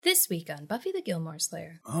This week on Buffy the Gilmore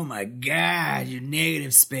Slayer. Oh my god, your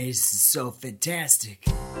negative space is so fantastic.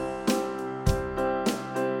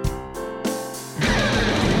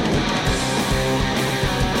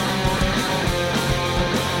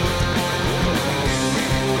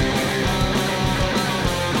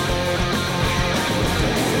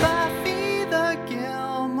 Buffy the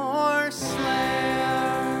Gilmore Slayer.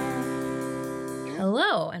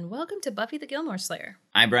 Hello, and welcome to Buffy the Gilmore Slayer.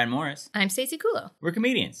 I'm Brian Morris. I'm Stacey Kulo. We're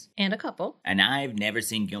comedians. And a couple. And I've never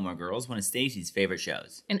seen Gilmore Girls, one of Stacey's favorite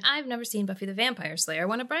shows. And I've never seen Buffy the Vampire Slayer,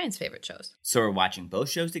 one of Brian's favorite shows. So we're watching both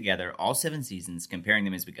shows together, all 7 seasons, comparing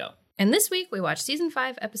them as we go. And this week we watched Season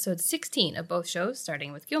 5, Episode 16 of both shows,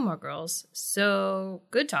 starting with Gilmore Girls. So,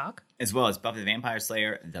 good talk. As well as Buffy the Vampire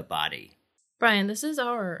Slayer, The Body. Brian, this is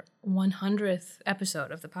our 100th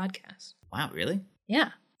episode of the podcast. Wow, really? Yeah.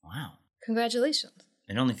 Wow. Congratulations.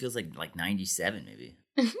 It only feels like 97, maybe.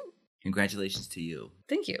 Congratulations to you.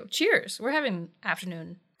 Thank you. Cheers. We're having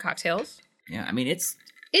afternoon cocktails. Yeah, I mean, it's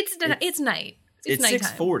night. It's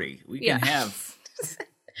nighttime. 6:40. We can have...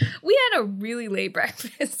 We had a really late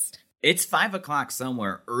breakfast. It's 5 o'clock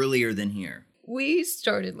somewhere earlier than here. We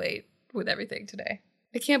started late with everything today.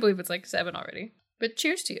 I can't believe it's like 7 already. But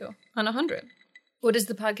cheers to you on 100. What has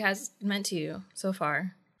the podcast meant to you so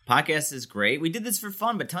far? Podcast is great. We did this for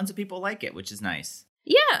fun, but tons of people like it, which is nice.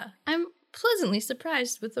 Yeah, I'm pleasantly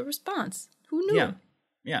surprised with the response. Who knew?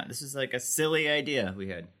 Yeah, this is like a silly idea we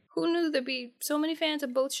had. Who knew there'd be so many fans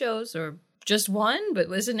of both shows, or just one, but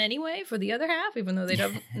listen anyway for the other half, even though they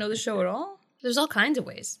don't know the show at all? There's all kinds of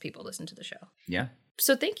ways people listen to the show. Yeah.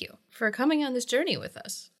 So thank you for coming on this journey with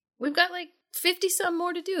us. We've got like 50-some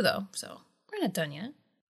more to do, though, so we're not done yet.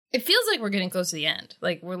 It feels like we're getting close to the end.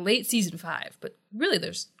 Like, we're late season 5, but really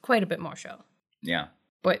there's quite a bit more show. Yeah.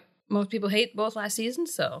 But most people hate both last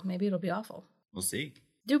seasons, so maybe it'll be awful. We'll see.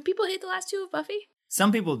 Do people hate the last 2 of Buffy?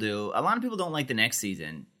 Some people do. A lot of people don't like the next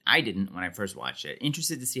season. I didn't when I first watched it.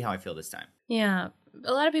 Interested to see how I feel this time. Yeah,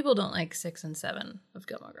 a lot of people don't like 6 and 7 of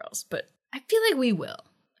Gilmore Girls, but I feel like we will.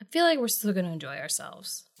 I feel like we're still going to enjoy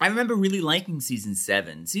ourselves. I I remember really liking season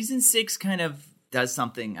 7. Season 6 kind of does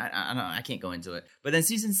something. I don't know. I can't go into it. But then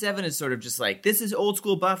season 7 is sort of just like, this is old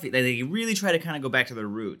school Buffy. They really try to kind of go back to their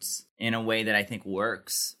roots in a way that I think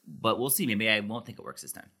works. But we'll see. Maybe I won't think it works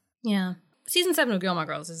this time. Yeah. Season 7 of Gilmore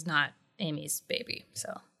Girls is not Amy's baby,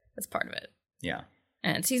 so that's part of it. Yeah.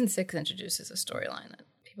 And season 6 introduces a storyline that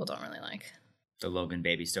people don't really like. The Logan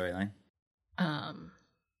baby storyline?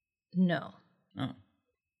 No. Oh.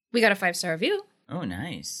 We got a 5-star review. Oh,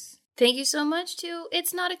 nice. Thank you so much to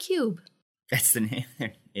It's Not a Cube. That's the name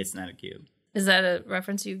there. It's not a cube. Is that a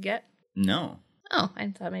reference you get? No. Oh, I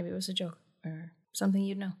thought maybe it was a joke or something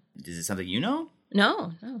you'd know. Is it something you know?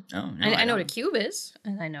 No. Oh, no. I know what a don't. cube is,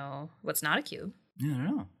 and I know what's not a cube. No,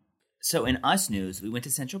 no. So in Us News, we went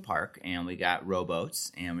to Central Park and we got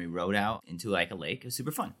rowboats and we rowed out into like a lake. It was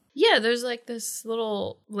super fun. Yeah, there's like this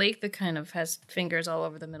little lake that kind of has fingers all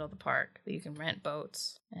over the middle of the park that you can rent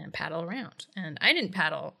boats and paddle around. And I didn't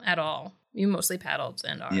paddle at all. You mostly paddled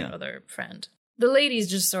and our other friend. The ladies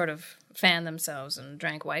just sort of fanned themselves and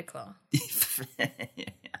drank White Claw.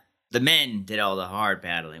 The men did all the hard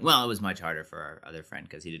paddling. Well, it was much harder for our other friend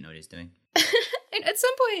because he didn't know what he was doing. And at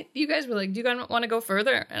some point, you guys were like, do you guys want to go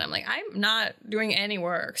further? And I'm like, I'm not doing any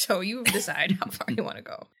work, so you decide how far you want to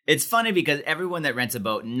go. It's funny because everyone that rents a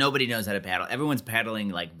boat, nobody knows how to paddle. Everyone's paddling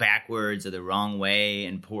like backwards or the wrong way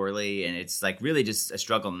and poorly, and it's like really just a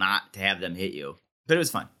struggle not to have them hit you. But it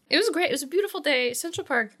was fun. It was great. It was a beautiful day. Central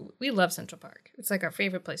Park, we love Central Park. It's like our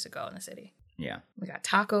favorite place to go in the city. Yeah. We got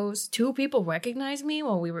tacos. 2 people recognized me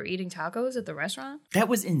while we were eating tacos at the restaurant. That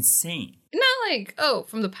was insane. Not like,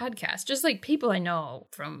 from the podcast. Just like people I know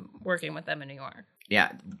from working with them in New York.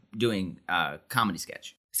 Yeah, doing comedy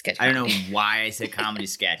sketch. Sketch I don't comedy. know why I said comedy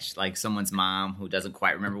sketch, like someone's mom who doesn't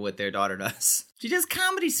quite remember what their daughter does. She does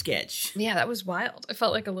comedy sketch. Yeah, that was wild. I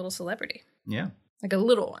felt like a little celebrity. Yeah. Like a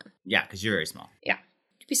little one. Yeah, because you're very small. Yeah.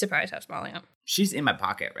 You'd be surprised how small I am. She's in my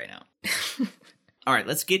pocket right now. All right,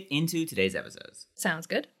 let's get into today's episodes. Sounds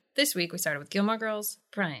good. This week we started with Gilmore Girls.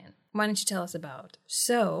 Brian, why don't you tell us about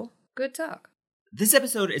So Good Talk? This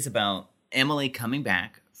episode is about Emily coming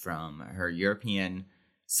back from her European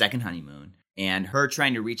second honeymoon and her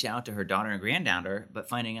trying to reach out to her daughter and granddaughter, but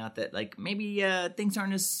finding out that like maybe things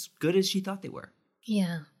aren't as good as she thought they were.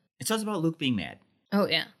 Yeah. It starts about Luke being mad. Oh,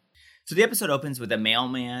 yeah. So the episode opens with a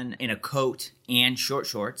mailman in a coat and short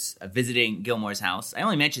shorts visiting Gilmore's house. I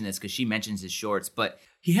only mention this because she mentions his shorts, but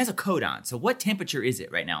he has a coat on. So what temperature is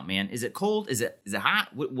it right now, man? Is it cold? Is it hot?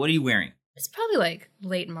 What are you wearing? It's probably like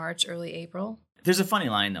late March, early April. There's a funny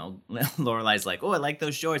line, though. Lorelai's like, oh, I like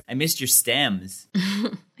those shorts. I missed your stems.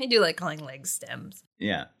 I do like calling legs stems.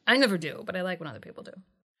 Yeah. I never do, but I like when other people do.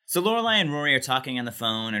 So Lorelai and Rory are talking on the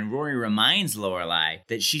phone, and Rory reminds Lorelai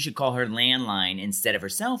that she should call her landline instead of her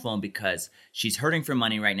cell phone because she's hurting for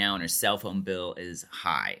money right now and her cell phone bill is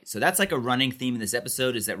high. So that's like a running theme in this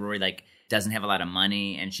episode is that Rory doesn't have a lot of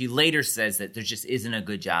money, and she later says that there just isn't a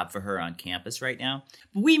good job for her on campus right now.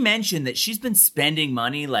 But we mentioned that she's been spending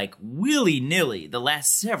money like willy-nilly the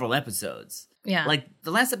last several episodes. Yeah. Like,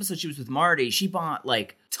 the last episode she was with Marty, she bought,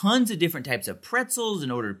 like, tons of different types of pretzels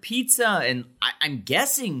and ordered pizza, and I'm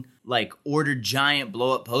guessing, like, ordered giant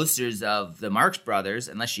blow-up posters of the Marx Brothers,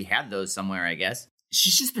 unless she had those somewhere, I guess.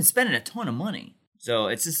 She's just been spending a ton of money. So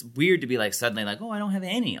it's just weird to be, like, suddenly like, oh, I don't have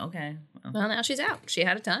any. Okay. Well, now she's out. She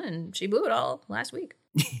had a ton, and she blew it all last week.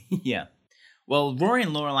 Yeah. Well, Rory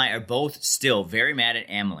and Lorelai are both still very mad at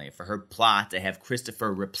Emily for her plot to have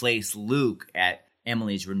Christopher replace Luke at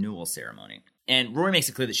Emily's renewal ceremony. And Rory makes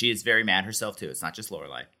it clear that she is very mad herself, too. It's not just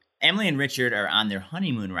Lorelai. Emily and Richard are on their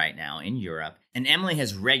honeymoon right now in Europe, and Emily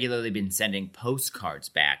has regularly been sending postcards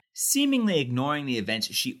back, seemingly ignoring the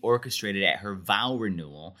events she orchestrated at her vow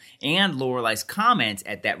renewal and Lorelai's comments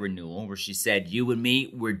at that renewal where she said, you and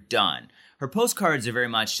me, we're done. Her postcards are very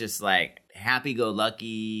much just like,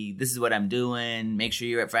 happy-go-lucky, this is what I'm doing, make sure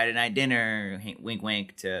you're at Friday night dinner, wink,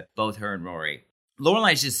 wink to both her and Rory.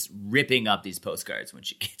 Lorelai's just ripping up these postcards when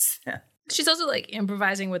she gets them. She's also, like,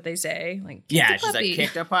 improvising what they say. Like, yeah, she's like,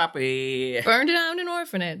 kicked a puppy. Burned it down an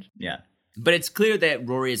orphanage. Yeah. But it's clear that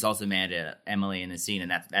Rory is also mad at Emily in the scene, and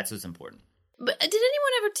that's what's important. But did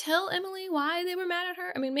anyone ever tell Emily why they were mad at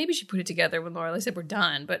her? I mean, maybe she put it together when Lorelai said we're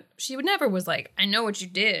done, but she never was like, I know what you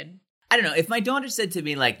did. I don't know. If my daughter said to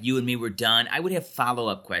me, like, you and me were done, I would have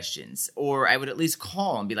follow-up questions. Or I would at least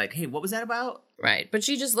call and be like, hey, what was that about? Right. But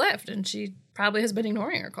she just left, and she probably has been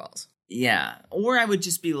ignoring her calls. Yeah. Or I would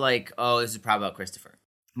just be like, oh, this is probably about Christopher.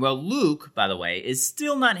 Well, Luke, by the way, is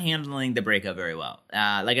still not handling the breakup very well.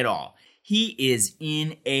 Like, at all. He is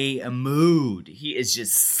in a mood. He is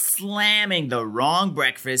just slamming the wrong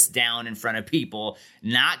breakfast down in front of people,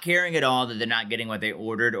 not caring at all that they're not getting what they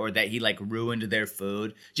ordered or that he, like, ruined their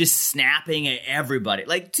food. Just snapping at everybody,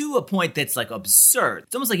 like, to a point that's, like, absurd.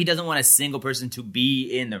 It's almost like he doesn't want a single person to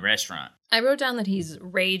be in the restaurant. I wrote down that he's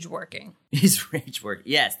rage working. He's rage working.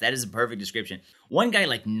 Yes, that is a perfect description. One guy,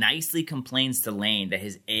 like, nicely complains to Lane that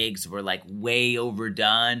his eggs were, like, way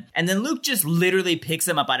overdone. And then Luke just literally picks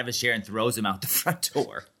him up out of his chair and throws him out the front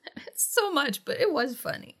door. It's so much, but it was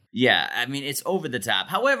funny. Yeah, I mean, it's over the top.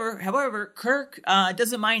 However, Kirk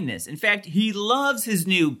doesn't mind this. In fact, he loves his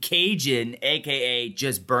new Cajun, a.k.a.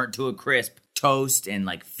 just burnt to a crisp, toast and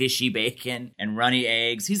like fishy bacon and runny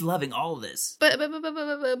eggs. He's loving all of this. But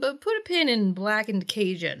put a pin in blackened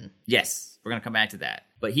Cajun. Yes, we're going to come back to that.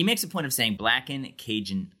 But he makes a point of saying blackened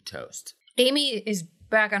Cajun toast. Amy is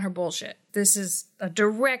back on her bullshit. This is a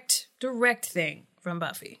direct thing from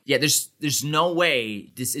Buffy. Yeah, there's no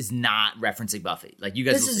way this is not referencing Buffy. Like, you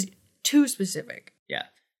guys this is too specific. Yeah.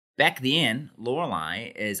 Back at the inn,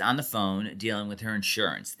 Lorelai is on the phone dealing with her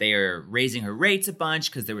insurance. They are raising her rates a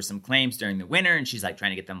bunch because there were some claims during the winter, and she's like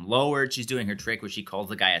trying to get them lowered. She's doing her trick where she calls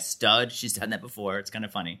the guy a stud. She's done that before. It's kind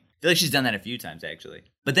of funny. I feel like she's done that a few times, actually.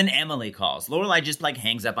 But then Emily calls. Lorelai just like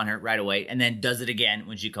hangs up on her right away and then does it again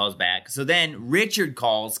when she calls back. So then Richard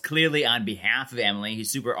calls, clearly on behalf of Emily.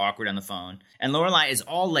 He's super awkward on the phone. And Lorelai is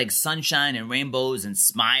all like sunshine and rainbows and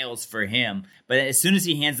smiles for him. But as soon as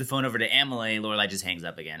he hands the phone over to Emily, Lorelai just hangs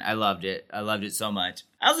up again. I loved it. I loved it so much.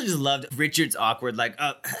 I also just loved Richard's awkward, like,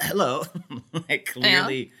 hello. Like,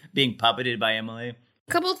 clearly being puppeted by Emily.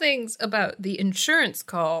 A couple things about the insurance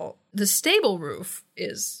call. The stable roof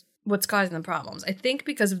is what's causing the problems. I think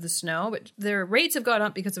because of the snow, but their rates have gone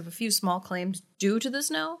up because of a few small claims due to the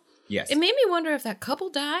snow. Yes. It made me wonder if that couple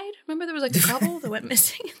died. Remember there was like a couple that went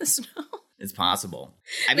missing in the snow? It's possible.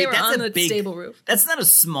 I They mean, were that's on a the big stable roof. That's not a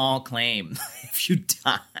small claim if you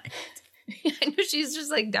died. I know she's just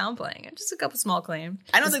like downplaying it. Just a couple small claims.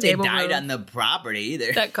 I don't The think they stable died roof, on the property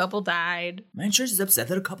either. that couple died. My insurance is upset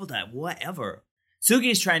that a couple died. Whatever.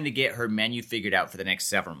 Suki is trying to get her menu figured out for the next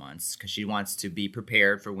several months because she wants to be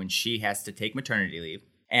prepared for when she has to take maternity leave.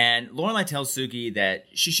 And Lorelai tells Suki that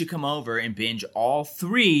she should come over and binge all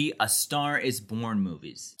 3 A Star Is Born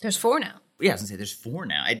movies. There's 4 now. Yeah, I was going to say, there's 4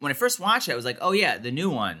 now. When I first watched it, I was like, oh yeah, the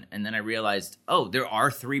new one. And then I realized, oh, there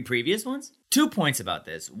are 3 previous ones? 2 points about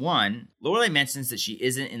this. 1, Lorelai mentions that she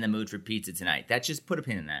isn't in the mood for pizza tonight. That just put a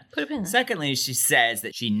pin in that. Put a pin in that. Secondly, she says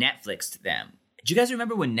that she Netflixed them. Do you guys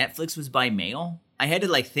remember when Netflix was by mail? I had to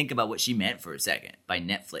like think about what she meant for a second by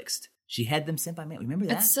Netflixed. She had them sent by mail. Remember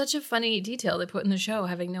that? It's such a funny detail they put in the show,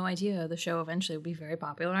 having no idea the show eventually would be very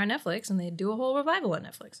popular on Netflix, and they'd do a whole revival on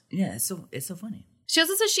Netflix. Yeah, it's so funny. She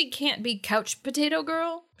also says she can't be couch potato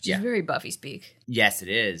girl, which is very Buffy speak. Yes, it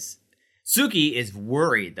is. Suki is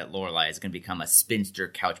worried that Lorelai is going to become a spinster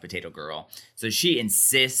couch potato girl, so she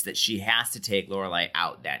insists that she has to take Lorelai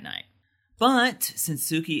out that night. But since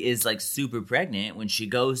Suki is like super pregnant, when she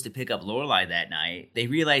goes to pick up Lorelai that night, they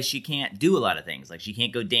realize she can't do a lot of things. Like she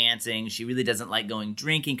can't go dancing. She really doesn't like going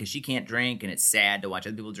drinking because she can't drink and it's sad to watch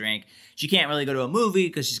other people drink. She can't really go to a movie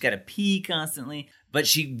because she's got to pee constantly. But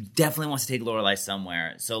she definitely wants to take Lorelai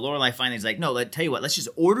somewhere. So Lorelai finally is like, no, tell you what, let's just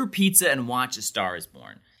order pizza and watch A Star is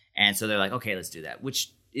Born. And so they're like, okay, let's do that.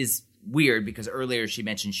 Which is weird because earlier she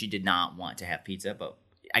mentioned she did not want to have pizza. But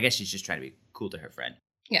I guess she's just trying to be cool to her friend.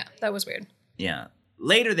 Yeah, that was weird. Yeah.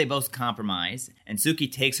 Later, they both compromise, and Suki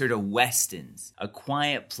takes her to Weston's, a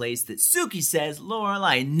quiet place that Suki says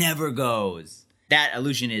Lorelai never goes. That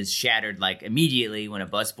illusion is shattered like immediately when a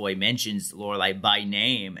busboy mentions Lorelai by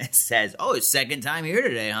name and says, oh, it's second time here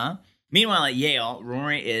today, huh? Meanwhile, at Yale,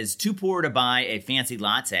 Rory is too poor to buy a fancy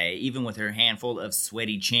latte, even with her handful of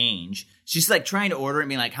sweaty change. She's like trying to order it and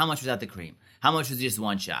being like, how much was out the cream? How much was just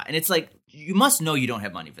one shot? And it's like, you must know you don't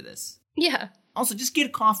have money for this. Yeah. Also, just get a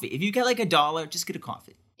coffee. If you get like $1, just get a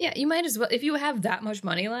coffee. Yeah, you might as well. If you have that much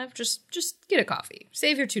money left, just get a coffee.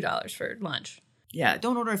 Save your $2 for lunch. Yeah,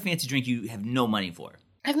 don't order a fancy drink you have no money for.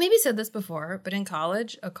 I've maybe said this before, but in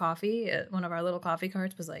college, a coffee at one of our little coffee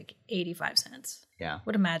carts was like 85 cents. Yeah.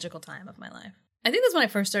 What a magical time of my life. I think that's when I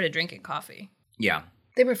first started drinking coffee. Yeah.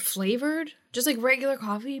 They were flavored, just like regular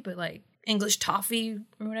coffee, but like English toffee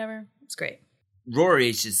or whatever. It's great.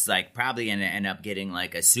 Rory's just like probably going to end up getting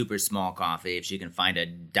like a super small coffee if she can find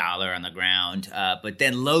 $1 on the ground. But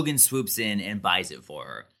then Logan swoops in and buys it for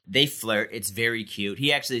her. They flirt. It's very cute.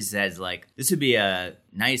 He actually says like, this would be a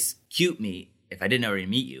nice cute meet if I didn't already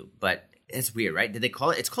meet you. But it's weird, right? Did they call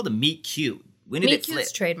it? It's called a meet cute. When did meet it flip?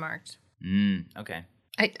 cute's trademarked. Okay.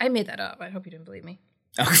 I made that up. I hope you didn't believe me.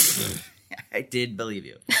 I did believe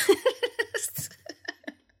you.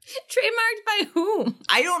 Trademarked by whom?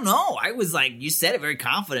 I don't know. I was like, you said it very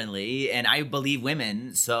confidently, and I believe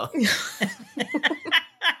women, so.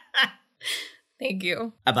 Thank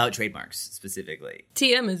you. About trademarks, specifically.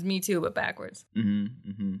 TM is me too, but backwards.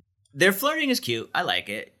 Their flirting is cute. I like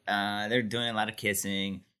it. They're doing a lot of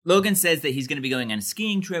kissing. Logan says that he's going to be going on a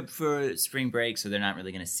skiing trip for spring break, so they're not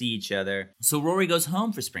really going to see each other. So Rory goes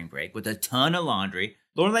home for spring break with a ton of laundry.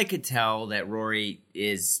 Lorelai could tell that Rory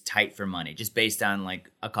is tight for money, just based on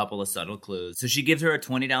like a couple of subtle clues. So she gives her a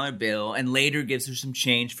 $20 bill and later gives her some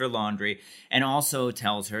change for laundry and also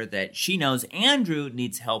tells her that she knows Andrew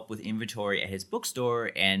needs help with inventory at his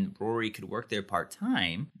bookstore and Rory could work there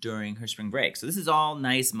part-time during her spring break. So this is all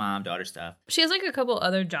nice mom-daughter stuff. She has like a couple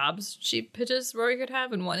other jobs she pitches Rory could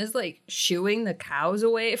have, and one is like shooing the cows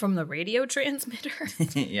away from the radio transmitter.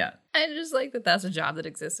 Yeah. I just like that that's a job that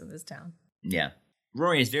exists in this town. Yeah.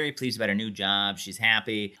 Rory is very pleased about her new job. She's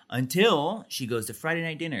happy until she goes to Friday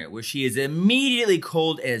night dinner where she is immediately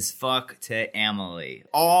cold as fuck to Emily.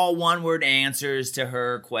 All one-word answers to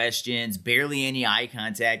her questions, barely any eye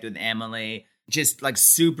contact with Emily. Just like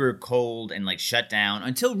super cold and like shut down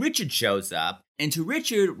until Richard shows up. And to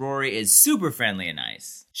Richard, Rory is super friendly and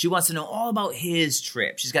nice. She wants to know all about his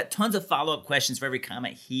trip. She's got tons of follow-up questions for every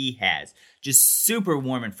comment he has. Just super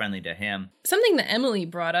warm and friendly to him. Something that Emily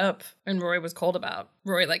brought up and Rory was cold about,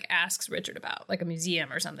 Rory like asks Richard about, like a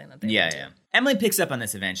museum or something that they went to. Emily picks up on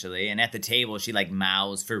this eventually, and at the table, she like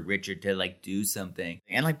mouths for Richard to like do something.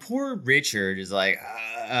 And like poor Richard is like,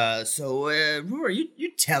 Rory,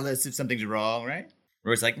 you tell us if something's wrong, right?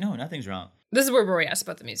 Rory's like, no, nothing's wrong. This is where Rory asks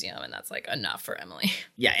about the museum, and that's like enough for Emily.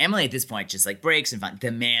 Yeah, Emily at this point just like breaks and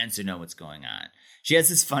demands to know what's going on. She has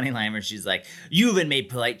this funny line where she's like, you even made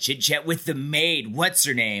polite chit-chat with the maid, what's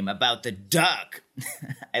her name, about the duck.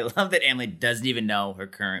 I love that Emily doesn't even know her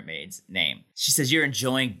current maid's name. She says, you're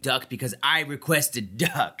enjoying duck because I requested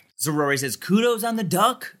duck. So Rory says, kudos on the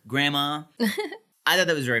duck, Grandma. I thought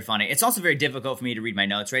that was very funny. It's also very difficult for me to read my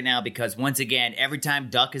notes right now because once again, every time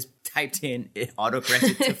duck is typed in, it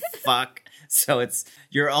autocorrects it to fuck. So it's,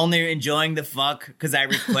 you're only enjoying the fuck because I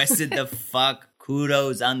requested the fuck.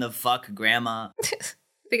 Kudos on the fuck, Grandma.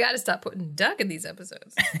 They gotta stop putting duck in these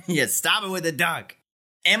episodes. Yeah, stop it with the duck.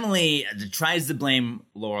 Emily tries to blame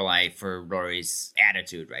Lorelai for Rory's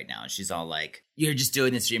attitude right now. She's all like, you're just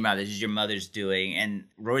doing this to your mother. This is your mother's doing. And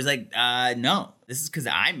Rory's like, no, this is because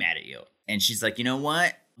I'm mad at you. And she's like, you know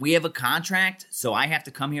what? we have a contract, so I have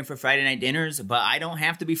to come here for Friday night dinners, but I don't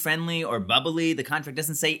have to be friendly or bubbly. The contract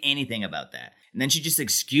doesn't say anything about that. And then she just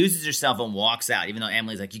excuses herself and walks out, even though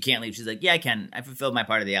Emily's like, you can't leave. She's like, yeah, I can. I fulfilled my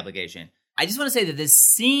part of the obligation. I just want to say that this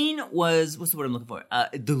scene was, what's the word I'm looking for?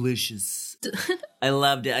 Delicious. I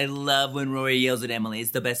loved it. I love when Rory yells at Emily.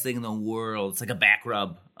 It's the best thing in the world. It's like a back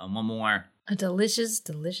rub. One more. A delicious,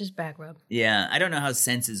 delicious back rub. Yeah, I don't know how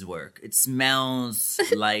senses work. It smells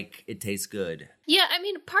like it tastes good. Yeah, I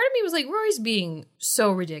mean, part of me was like, Rory's being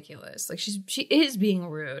so ridiculous. Like, she is being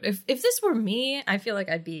rude. If this were me, I feel like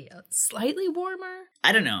I'd be slightly warmer.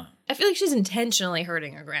 I don't know. I feel like she's intentionally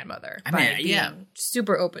hurting her grandmother by being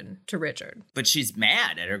super open to Richard. But she's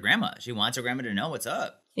mad at her grandma. She wants her grandma to know what's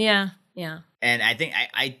up. Yeah. And I think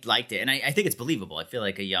I liked it. And I think it's believable. I feel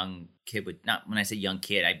like a young kid would, not when I say young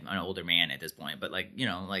kid, I'm an older man at this point, but like, you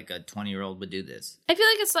know, like a 20-year-old would do this. I feel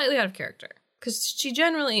like it's slightly out of character. Because she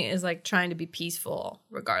generally is like trying to be peaceful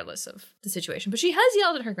regardless of the situation. But she has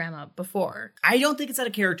yelled at her grandma before. I don't think it's out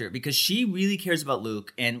of character because she really cares about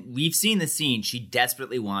Luke. And we've seen the scene. She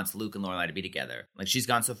desperately wants Luke and Lorelai to be together. Like she's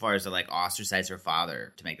gone so far as to like ostracize her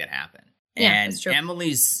father to make that happen. Yeah, and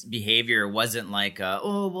Emily's behavior wasn't like,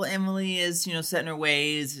 Emily is, set in her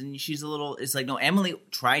ways and she's a little, it's like, no, Emily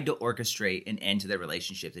tried to orchestrate an end to their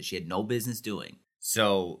relationship that she had no business doing.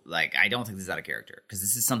 So, like, I don't think this is out of character because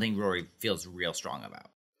this is something Rory feels real strong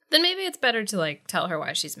about. Then maybe it's better to, like, tell her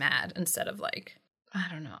why she's mad instead of, like, I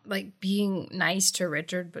don't know, like being nice to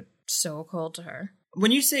Richard but so cold to her.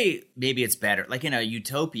 When you say maybe it's better, like in a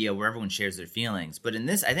utopia where everyone shares their feelings, but in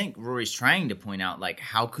this, I think Rory's trying to point out, like,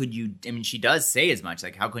 how could you, I mean, she does say as much,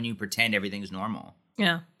 like, how can you pretend everything's normal?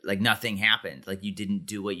 Yeah. Like, nothing happened. Like, you didn't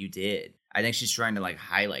do what you did. I think she's trying to, like,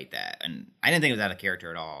 highlight that. And I didn't think it was out of character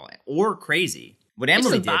at all. Or crazy. What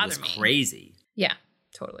Emily did was crazy. Yeah,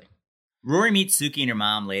 totally. Rory meets Suki and her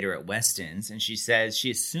mom later at Weston's, and she says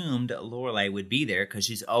she assumed Lorelai would be there because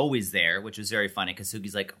she's always there, which was very funny because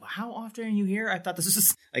Suki's like, how often are you here? I thought this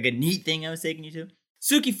was like a neat thing I was taking you to.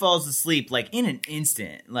 Suki falls asleep like in an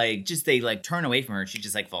instant. Like just they like turn away from her. She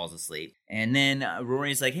just like falls asleep. And then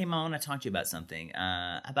Rory's like, hey, Mom, I want to talk to you about something.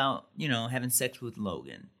 About, having sex with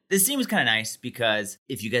Logan. This scene was kind of nice because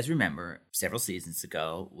if you guys remember several seasons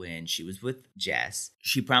ago when she was with Jess,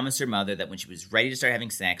 she promised her mother that when she was ready to start having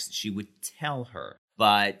sex, she would tell her.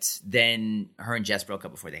 But then her and Jess broke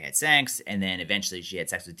up before they had sex. And then eventually she had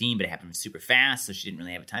sex with Dean, but it happened super fast. So she didn't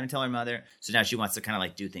really have time to tell her mother. So now she wants to kind of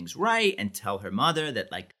like do things right and tell her mother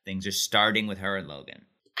that like things are starting with her and Logan.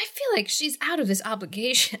 I feel like she's out of this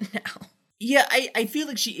obligation now. Yeah, I feel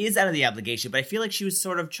like she is out of the obligation, but I feel like she was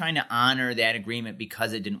sort of trying to honor that agreement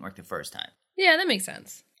because it didn't work the first time. Yeah, that makes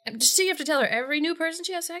sense. So you have to tell her every new person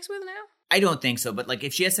she has sex with now? I don't think so, but like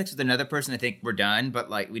if she has sex with another person, I think we're done, but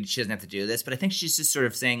like she doesn't have to do this. But I think she's just sort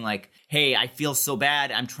of saying like, hey, I feel so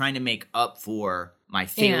bad. I'm trying to make up for my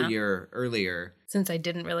failure earlier. Since I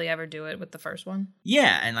didn't really ever do it with the first one?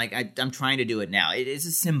 Yeah, and like I'm trying to do it now. It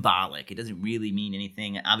is symbolic. It doesn't really mean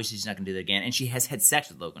anything. Obviously, she's not going to do that again. And she has had sex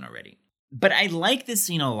with Logan already. But I like this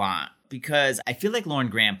scene a lot because I feel like Lauren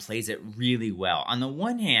Graham plays it really well. On the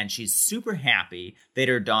one hand, she's super happy that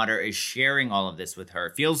her daughter is sharing all of this with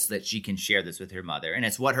her, feels that she can share this with her mother, and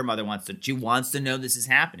it's what her mother wants to. She wants to know this is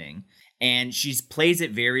happening, and she plays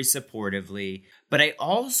it very supportively. But I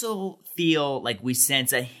also feel like we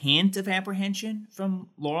sense a hint of apprehension from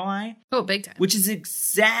Lorelai. Oh, big time. Which is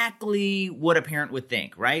exactly what a parent would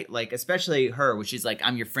think, right? Like, especially her, which is like,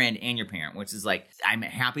 I'm your friend and your parent, which is like, I'm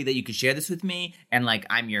happy that you could share this with me. And like,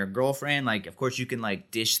 I'm your girlfriend. Like, of course you can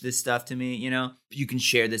like dish this stuff to me, You can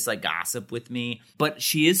share this like gossip with me. But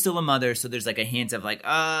she is still a mother. So there's like a hint of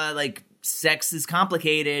like sex is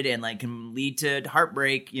complicated and like can lead to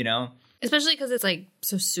heartbreak, Especially because it's like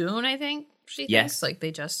so soon, I think. She thinks like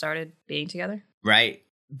they just started being together. Right.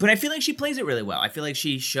 But I feel like she plays it really well. I feel like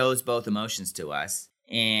she shows both emotions to us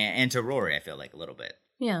and to Rory, I feel like a little bit.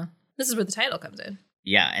 Yeah. This is where the title comes in.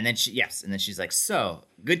 Yeah. And then she's like, so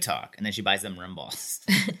good talk. And then she buys them rim balls.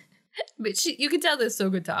 But you can tell this so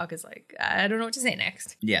good talk is like, I don't know what to say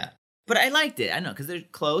next. Yeah. But I liked it. I know, because they're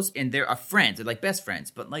close and they're friends. They're like best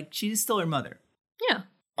friends. But like, she's still her mother. Yeah.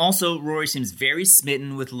 Also, Rory seems very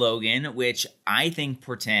smitten with Logan, which I think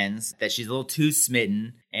portends that she's a little too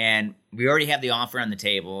smitten. And we already have the offer on the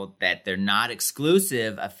table that they're not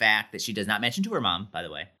exclusive, a fact that she does not mention to her mom, by the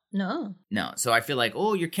way. No. So I feel like,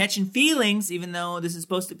 you're catching feelings, even though this is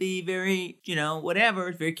supposed to be very, whatever,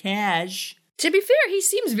 it's very cash. To be fair, he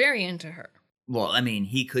seems very into her. Well, I mean,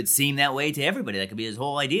 he could seem that way to everybody. That could be his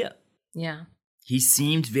whole idea. Yeah. He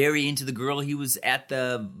seemed very into the girl he was at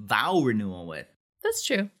the vow renewal with. That's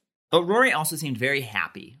true. But Rory also seemed very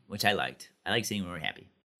happy, which I liked. I like seeing Rory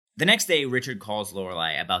happy. The next day, Richard calls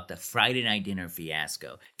Lorelai about the Friday night dinner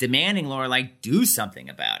fiasco, demanding Lorelai do something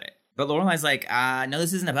about it. But Lorelai's like, no,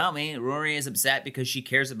 this isn't about me. Rory is upset because she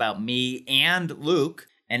cares about me and Luke,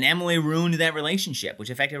 and Emily ruined that relationship,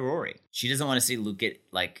 which affected Rory. She doesn't want to see Luke get,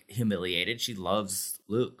 humiliated. She loves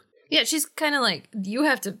Luke. Yeah, she's kind of like, you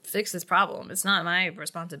have to fix this problem. It's not my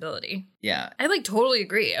responsibility. Yeah. I, totally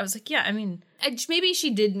agree. I was like, yeah, I mean, maybe she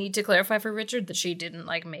did need to clarify for Richard that she didn't,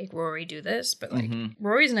 make Rory do this. But,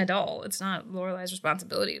 Rory's an adult. It's not Lorelai's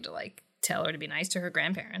responsibility to, tell her to be nice to her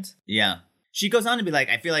grandparents. Yeah. She goes on to be like,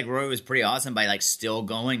 I feel like Rory was pretty awesome by, still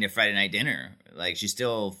going to Friday night dinner. She's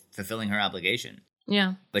still fulfilling her obligation.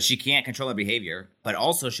 Yeah. But she can't control her behavior. But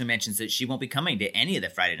also she mentions that she won't be coming to any of the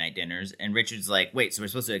Friday night dinners. And Richard's like, wait, so we're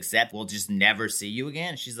supposed to accept we'll just never see you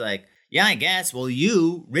again? She's like, yeah, I guess. Well,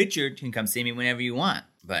 you, Richard, can come see me whenever you want.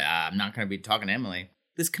 But I'm not going to be talking to Emily.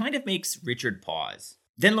 This kind of makes Richard pause.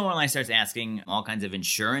 Then Lorelai starts asking all kinds of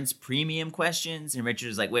insurance premium questions. And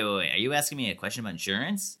Richard's like, wait, are you asking me a question about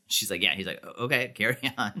insurance? She's like, yeah. He's like, okay, carry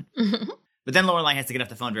on. But then Lorelai has to get off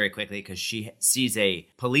the phone very quickly because she sees a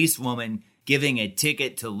policewoman giving a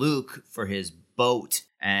ticket to Luke for his boat.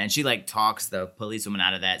 And she talks the policewoman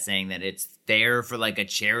out of that, saying that it's there for a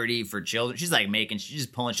charity for children. She's she's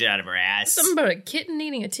just pulling shit out of her ass. Something about a kitten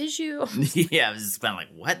needing a tissue. Yeah, I was just kind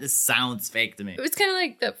of what? This sounds fake to me. It was kind of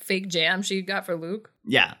like that fake jam she got for Luke.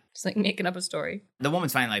 Yeah. Just making up a story. The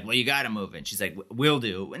woman's finally well, you gotta move in. She's like, will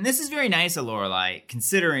do. And this is very nice of Lorelai,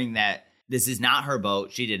 considering that this is not her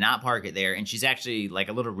boat. She did not park it there. And she's actually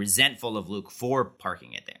a little resentful of Luke for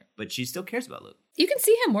parking it there. But she still cares about Luke. You can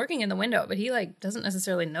see him working in the window, but he doesn't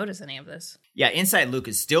necessarily notice any of this. Yeah, inside Luke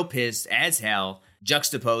is still pissed as hell,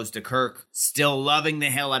 juxtaposed to Kirk still loving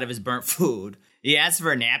the hell out of his burnt food. He asks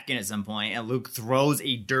for a napkin at some point, and Luke throws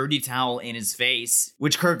a dirty towel in his face,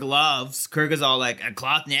 which Kirk loves. Kirk is all like, a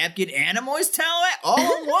cloth napkin and a moist towel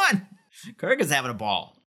all in one. Kirk is having a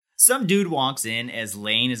ball. Some dude walks in as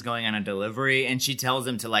Lane is going on a delivery, and she tells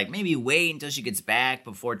him to, maybe wait until she gets back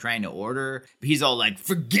before trying to order. But he's all like,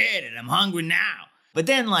 forget it, I'm hungry now. But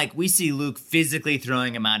then, we see Luke physically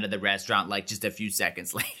throwing him out of the restaurant, just a few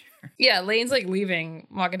seconds later. Yeah, Lane's, leaving,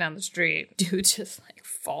 walking down the street. Dude just,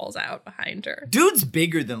 falls out behind her. Dude's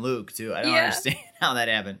bigger than Luke, too. I don't understand how that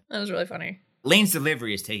happened. That was really funny. Lane's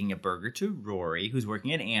delivery is taking a burger to Rory, who's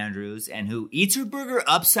working at Andrews, and who eats her burger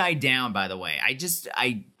upside down, by the way.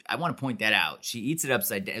 I want to point that out. She eats it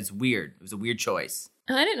upside down. It's weird. It was a weird choice.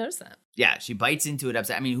 Oh, I didn't notice that. Yeah, she bites into it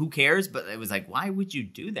upside. I mean, who cares? But it was why would you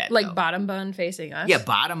do that? Bottom bun facing us? Yeah,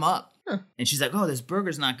 bottom up. Huh. And she's like, oh, this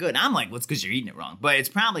burger's not good. And I'm like, well, it's because you're eating it wrong. But it's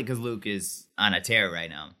probably because Luke is on a tear right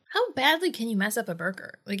now. How badly can you mess up a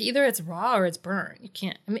burger? Either it's raw or it's burnt. You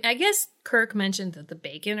can't. I mean, I guess Kirk mentioned that the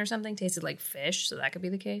bacon or something tasted like fish, so that could be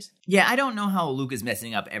the case. Yeah, I don't know how Luke is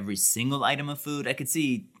messing up every single item of food. I could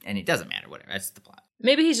see, and it doesn't matter, whatever. That's the plot.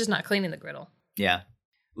 Maybe he's just not cleaning the griddle. Yeah.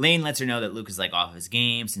 Lane lets her know that Luke is off his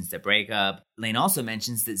game since the breakup. Lane also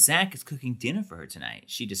mentions that Zach is cooking dinner for her tonight.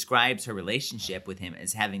 She describes her relationship with him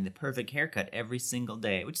as having the perfect haircut every single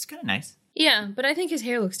day, which is kind of nice. Yeah, but I think his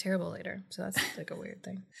hair looks terrible later, so that's a weird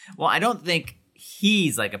thing. Well, I don't think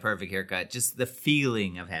he's a perfect haircut, just the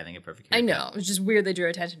feeling of having a perfect haircut. I know. It was just weird they drew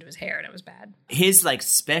attention to his hair and it was bad. His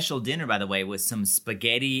special dinner, by the way, was some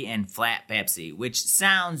spaghetti and flat Pepsi, which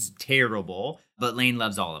sounds terrible, but Lane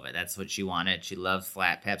loves all of it. That's what she wanted. She loves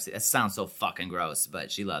flat Pepsi. That sounds so fucking gross, but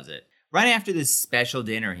she loves it. Right after this special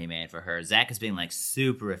dinner he made for her, Zach is being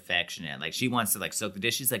super affectionate. She wants to soak the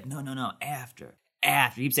dish. She's like, no, after.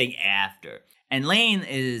 He keeps saying after. And Lane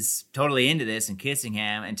is totally into this and kissing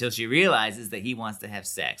him until she realizes that he wants to have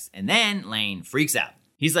sex. And then Lane freaks out.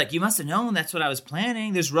 He's like, you must have known that's what I was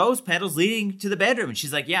planning. There's rose petals leading to the bedroom. And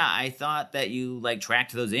she's like, yeah, I thought that you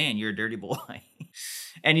tracked those in. You're a dirty boy.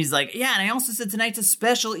 And he's like, yeah, and I also said tonight's a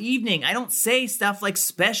special evening. I don't say stuff like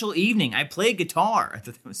special evening. I play guitar. I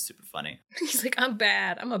thought that was super funny. He's like, I'm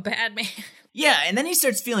bad. I'm a bad man. Yeah, and then he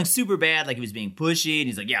starts feeling super bad, he was being pushy, and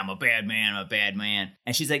he's like, yeah, I'm a bad man.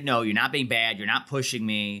 And she's like, no, you're not being bad, you're not pushing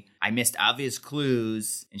me, I missed obvious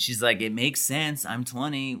clues. And she's like, it makes sense, I'm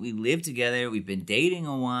 20, we live together, we've been dating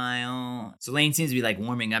a while. So Lane seems to be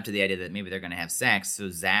warming up to the idea that maybe they're gonna have sex, so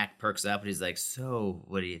Zach perks up and he's like, so,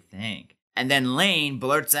 what do you think? And then Lane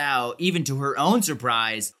blurts out, even to her own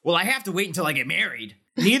surprise, well, I have to wait until I get married.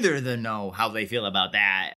 Neither of them know how they feel about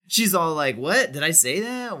that. She's all like, what? Did I say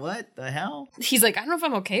that? What the hell? He's like, I don't know if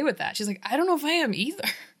I'm okay with that. She's like, I don't know if I am either.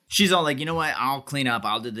 She's all like, you know what? I'll clean up.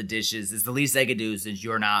 I'll do the dishes. It's the least I could do since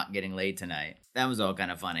you're not getting laid tonight. That was all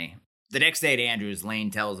kind of funny. The next day at Andrews,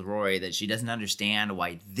 Lane tells Rory that she doesn't understand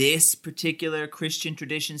why this particular Christian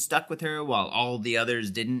tradition stuck with her while all the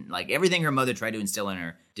others didn't. Everything her mother tried to instill in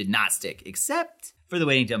her did not stick, except for the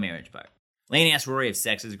waiting till marriage part. Lane asks Rory if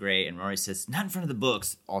sex is great, and Rory says, not in front of the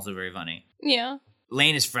books. Also very funny. Yeah.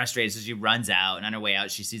 Lane is frustrated, so she runs out, and on her way out,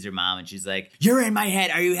 she sees her mom, and she's like, you're in my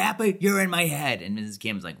head. Are you happy? You're in my head. And Mrs.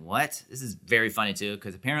 Kim's like, what? This is very funny, too,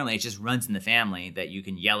 because apparently it just runs in the family that you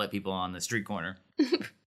can yell at people on the street corner.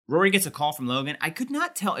 Rory gets a call from Logan. I could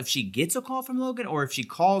not tell if she gets a call from Logan or if she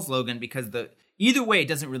calls Logan, because either way, it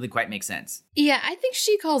doesn't really quite make sense. Yeah, I think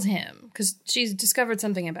she calls him, because she's discovered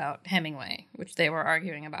something about Hemingway, which they were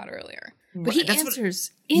arguing about earlier. But he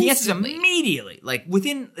answers instantly. He answers immediately. Like,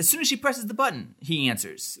 as soon as she presses the button, he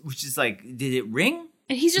answers. Which is like, did it ring?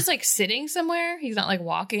 And he's just like sitting somewhere. He's not like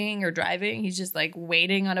walking or driving. He's just like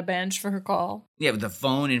waiting on a bench for her call. Yeah, with the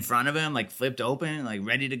phone in front of him, like flipped open, like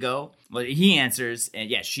ready to go. Well, he answers. And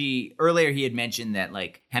yeah, earlier he had mentioned that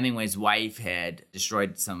like Hemingway's wife had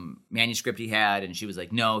destroyed some manuscript he had. And she was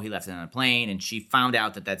like, no, he left it on a plane. And she found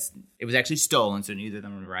out that it was actually stolen. So neither of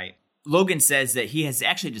them were right. Logan says that he has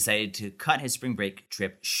actually decided to cut his spring break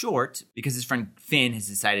trip short because his friend Finn has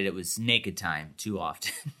decided it was naked time too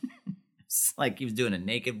often. It's like he was doing a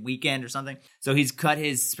naked weekend or something. So he's cut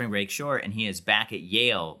his spring break short, and he is back at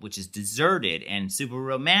Yale, which is deserted and super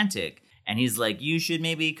romantic. And he's like, you should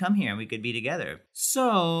maybe come here and we could be together.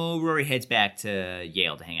 So Rory heads back to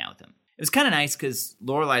Yale to hang out with him. It was kind of nice because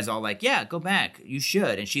Lorelai's all like, yeah, go back. You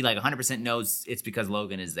should. And she like 100% knows it's because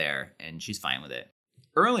Logan is there, and she's fine with it.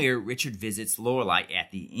 Earlier, Richard visits Lorelai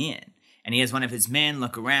at the inn, and he has one of his men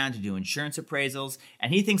look around to do insurance appraisals,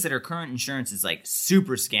 and he thinks that her current insurance is like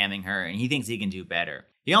super scamming her, and he thinks he can do better.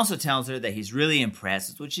 He also tells her that he's really impressed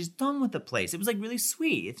with what she's done with the place. It was like really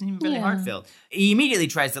sweet. It's even really heartfelt. He immediately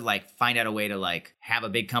tries to like find out a way to like have a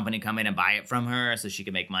big company come in and buy it from her so she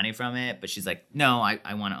can make money from it. But she's like, no,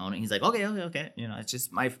 I want to own it. He's like, okay. You know, it's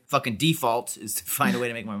just my fucking default is to find a way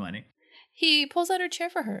to make more money. He pulls out her chair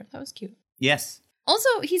for her. That was cute. Yes.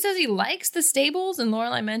 Also, he says he likes the stables, and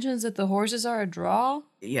Lorelai mentions that the horses are a draw.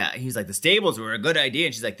 Yeah, he's like, the stables were a good idea.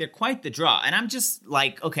 And she's like, they're quite the draw. And I'm just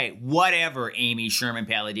like, okay, whatever, Amy Sherman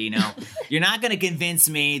Palladino. You're not going to convince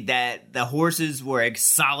me that the horses were a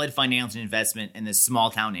solid financial investment in this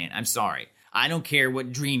small town inn. I'm sorry. I don't care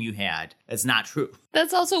what dream you had. That's not true.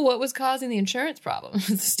 That's also what was causing the insurance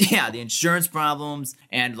problems. Yeah, the insurance problems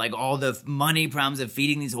and like all the money problems of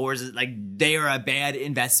feeding these horses. Like, they are a bad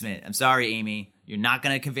investment. I'm sorry, Amy. You're not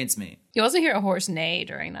going to convince me. You also hear a horse neigh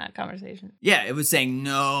during that conversation. Yeah, it was saying,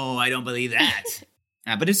 no, I don't believe that.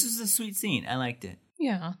 But this was a sweet scene. I liked it.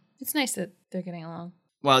 Yeah, it's nice that they're getting along.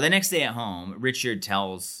 Well, the next day at home, Richard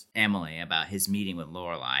tells Emily about his meeting with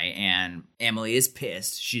Lorelai, and Emily is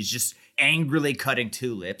pissed. She's just angrily cutting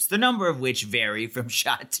tulips, the number of which vary from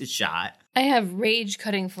shot to shot. I have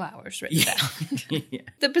rage-cutting flowers written down. Yeah.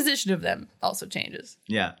 The position of them also changes.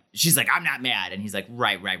 Yeah. She's like, I'm not mad. And he's like,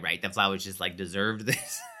 right. The flowers just like deserved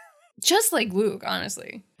this. Just like Luke,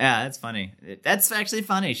 honestly. Yeah, that's funny. That's actually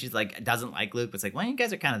funny. She's like, doesn't like Luke, but it's like, well, you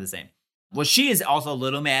guys are kind of the same. Well, she is also a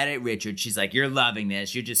little mad at Richard. She's like, you're loving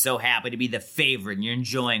this. You're just so happy to be the favorite and you're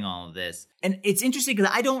enjoying all of this. And it's interesting because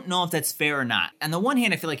I don't know if that's fair or not. On the one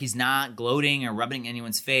hand, I feel like he's not gloating or rubbing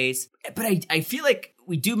anyone's face. But I feel like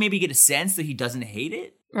we do maybe get a sense that he doesn't hate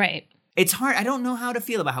it. Right. It's hard. I don't know how to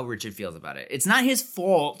feel about how Richard feels about it. It's not his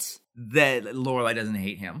fault that Lorelai doesn't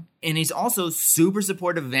hate him. And he's also super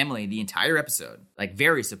supportive of Emily the entire episode. Like,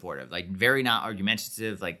 very supportive. Like, very not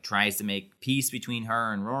argumentative. Like, tries to make peace between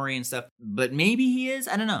her and Rory and stuff. But maybe he is.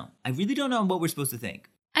 I don't know. I really don't know what we're supposed to think.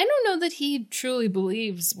 I don't know that he truly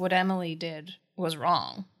believes what Emily did was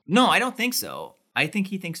wrong. No, I don't think so. I think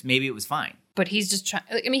he thinks maybe it was fine. But he's just trying.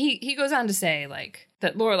 I mean, he goes on to say, like,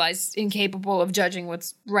 that Lorelai's incapable of judging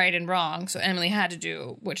what's right and wrong, so Emily had to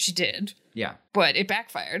do what she did. Yeah. But it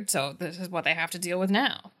backfired, so this is what they have to deal with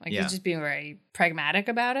now. Like, he's just being very pragmatic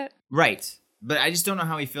about it. Right. But I just don't know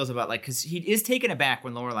how he feels about, like, because he is taken aback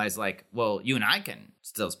when Lorelai's like, well, you and I can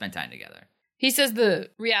still spend time together. He says the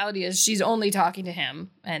reality is she's only talking to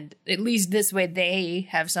him, and at least this way they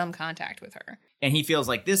have some contact with her. And he feels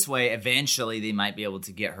like this way, eventually they might be able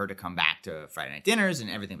to get her to come back to Friday night dinners and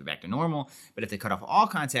everything will be back to normal. But if they cut off all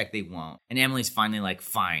contact, they won't. And Emily's finally like,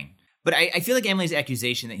 fine. But I feel like Emily's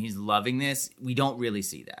accusation that he's loving this, we don't really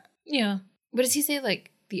see that. Yeah. But does he say, like,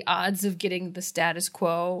 the odds of getting the status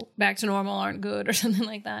quo back to normal aren't good or something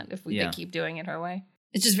like that if they keep doing it her way?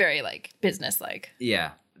 It's just very, like, business-like.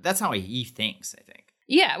 Yeah. That's how he thinks, I think.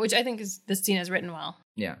 Yeah, which I think is this scene is written well.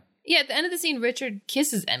 Yeah. Yeah, at the end of the scene, Richard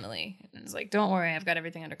kisses Emily. And is like, don't worry, I've got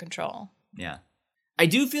everything under control. Yeah. I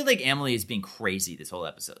do feel like Emily is being crazy this whole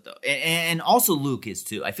episode, though. And also Luke is,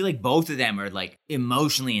 too. I feel like both of them are, like,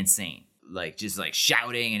 emotionally insane. like just like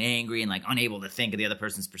shouting and angry and like unable to think of the other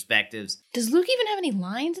person's perspectives. Does Luke even have any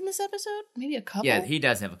lines in this episode? Maybe a couple? Yeah, he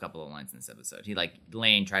does have a couple of lines in this episode. He like,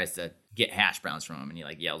 Lane tries to get hash browns from him and he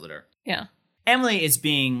like yells at her. Yeah. Emily is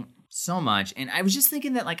being so much. And I was just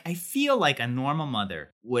thinking that like, I feel like a normal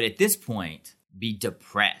mother would at this point be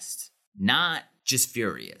depressed, not just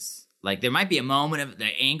furious. Like there might be a moment of the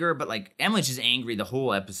anger, but like Emily's just angry the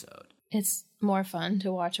whole episode. It's more fun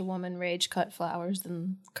to watch a woman rage cut flowers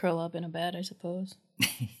than curl up in a bed, I suppose.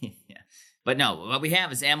 Yeah. But no, what we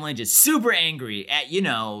have is Emily just super angry at,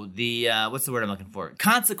 the, what's the word I'm looking for?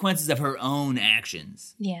 Consequences of her own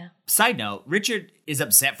actions. Yeah. Side note, Richard is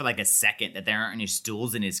upset for like a second that there aren't any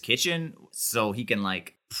stools in his kitchen so he can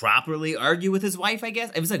like properly argue with his wife, I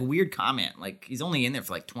guess. It was like a weird comment. Like he's only in there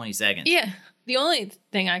for like 20 seconds. Yeah. The only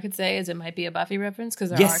thing I could say is it might be a Buffy reference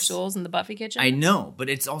because there Yes. are stools in the Buffy kitchen. I know, but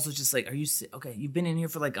it's also just like, okay, you've been in here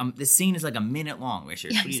for like, this scene is like a minute long,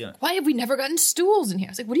 Richard. Yeah, what are you doing? why have we never gotten stools in here?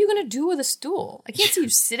 I was like, what are you going to do with a stool? I can't see you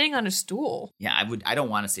sitting on a stool. Yeah, I don't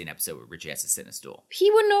want to see an episode where Richard has to sit in a stool.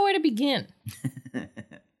 He wouldn't know where to begin.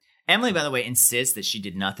 Emily, by the way, insists that she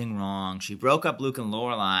did nothing wrong. She broke up Luke and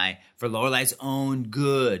Lorelai for Lorelai's own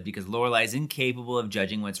good because Lorelai is incapable of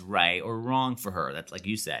judging what's right or wrong for her. That's like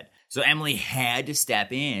you said. So Emily had to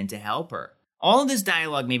step in to help her. All of this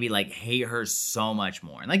dialogue made me like hate her so much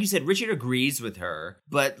more. And like you said, Richard agrees with her,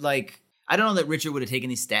 but like, I don't know that Richard would have taken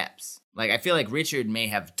these steps. Like, I feel like Richard may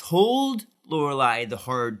have told Lorelai the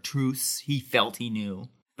hard truths he felt he knew,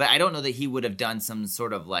 but I don't know that he would have done some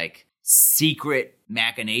sort of like secret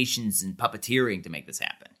machinations and puppeteering to make this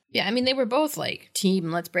happen. Yeah, I mean, they were both like,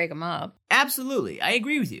 team, let's break them up. Absolutely. I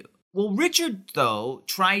agree with you. Well, Richard, though,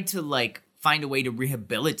 tried to like find a way to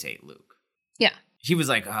rehabilitate Luke. Yeah. He was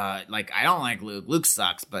like, I don't like Luke. Luke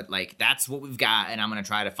sucks, but like, that's what we've got, and I'm going to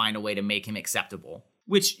try to find a way to make him acceptable.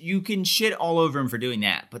 Which you can shit all over him for doing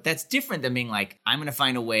that, but that's different than being like, I'm going to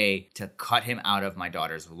find a way to cut him out of my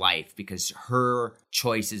daughter's life because her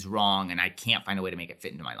choice is wrong and I can't find a way to make it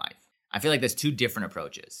fit into my life. I feel like there's two different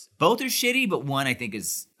approaches. Both are shitty, but one I think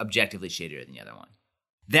is objectively shittier than the other one.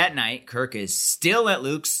 That night, Kirk is still at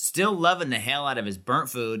Luke's, still loving the hell out of his burnt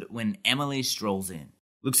food when Emily strolls in.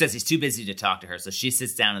 Luke says he's too busy to talk to her, so she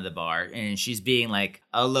sits down at the bar, and she's being like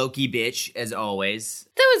a Loki bitch, as always.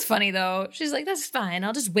 That was funny, though. She's like, that's fine.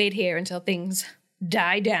 I'll just wait here until things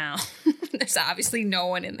die down. There's obviously no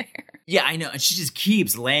one in there. Yeah, I know. And she just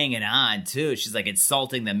keeps laying it on, too. She's like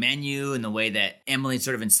insulting the menu in the way that Emily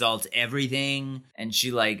sort of insults everything. And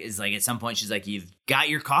she like is like, at some point, she's like, you've got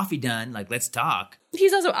your coffee done. Like, let's talk.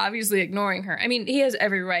 He's also obviously ignoring her. I mean, he has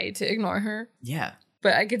every right to ignore her. Yeah.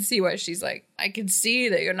 But I could see what she's like. I could see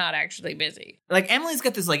that you're not actually busy. Like, Emily's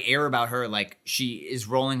got this, like, air about her, like, she is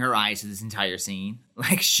rolling her eyes to this entire scene.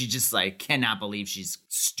 Like, she just, like, cannot believe she's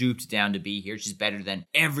stooped down to be here. She's better than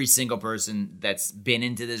every single person that's been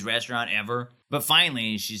into this restaurant ever. But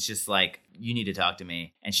finally, she's just like, you need to talk to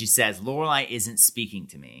me. And she says, Lorelai isn't speaking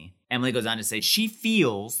to me. Emily goes on to say she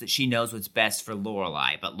feels that she knows what's best for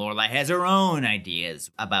Lorelai, but Lorelai has her own ideas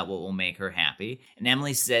about what will make her happy. And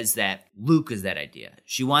Emily says that Luke is that idea.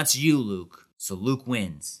 She wants you, Luke, so Luke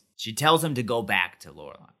wins. She tells him to go back to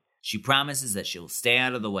Lorelai. She promises that she'll stay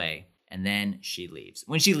out of the way, and then she leaves.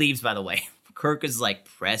 When she leaves, by the way, Kirk is like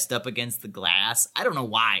pressed up against the glass. I don't know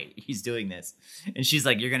why he's doing this. And she's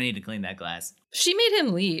like, you're going to need to clean that glass. She made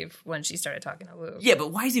him leave when she started talking to Luke. Yeah,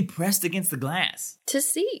 but why is he pressed against the glass? To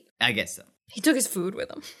see. I guess so. He took his food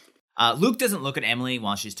with him. Luke doesn't look at Emily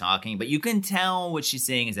while she's talking, but you can tell what she's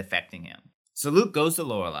saying is affecting him. So Luke goes to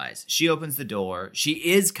Lorelai's. She opens the door. She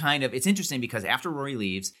is it's interesting because after Rory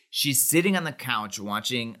leaves, she's sitting on the couch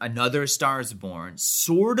watching another Star is Born,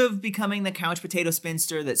 sort of becoming the couch potato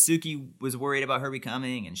spinster that Suki was worried about her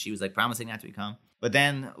becoming, and she was like promising not to become. But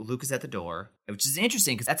then Luke is at the door, which is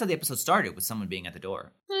interesting because that's how the episode started, with someone being at the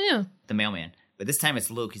door. Oh, yeah. The mailman. But this time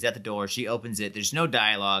it's Luke. He's at the door. She opens it. There's no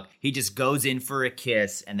dialogue. He just goes in for a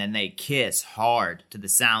kiss, and then they kiss hard to the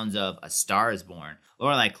sounds of A Star is Born.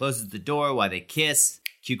 Lorelai closes the door while they kiss.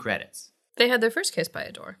 Cue credits. They had their first kiss by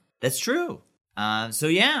a door. That's true. So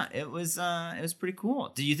yeah, it was pretty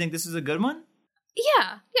cool. Do you think this is a good one?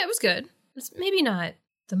 Yeah, it was good. It's maybe not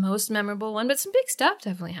the most memorable one, but some big stuff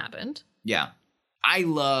definitely happened. Yeah. I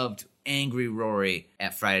loved Angry Rory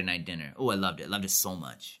at Friday night dinner. Oh, I loved it. I loved it so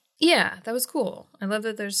much. Yeah, that was cool. I love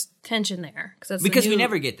that there's tension there. Because we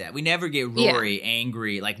never get that. We never get Rory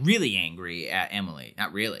angry, like really angry at Emily.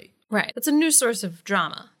 Not really. Right. It's a new source of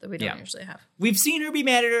drama that we don't usually have. We've seen her be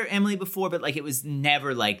mad at Emily before, but like it was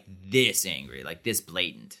never like this angry, like this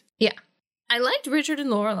blatant. Yeah. I liked Richard and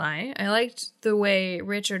Lorelai. I liked the way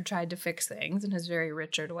Richard tried to fix things in his very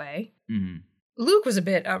Richard way. Mm-hmm. Luke was a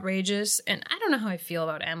bit outrageous, and I don't know how I feel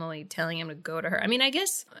about Emily telling him to go to her. I mean, I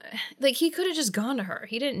guess, like, he could have just gone to her.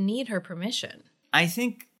 He didn't need her permission. I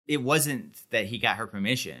think it wasn't that he got her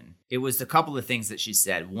permission. It was a couple of things that she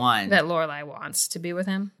said. One, that Lorelai wants to be with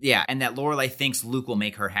him. Yeah, and that Lorelai thinks Luke will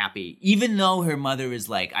make her happy. Even though her mother is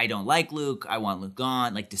like, I don't like Luke, I want Luke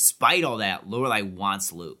gone. Like, despite all that, Lorelai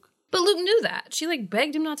wants Luke. But Luke knew that. She, like,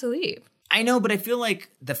 begged him not to leave. I know, but I feel like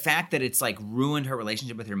the fact that it's, like, ruined her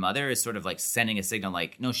relationship with her mother is sort of, like, sending a signal,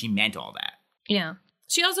 like, no, she meant all that. Yeah.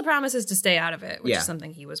 She also promises to stay out of it, which is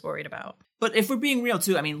something he was worried about. But if we're being real,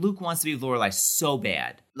 too, I mean, Luke wants to be with Lorelai so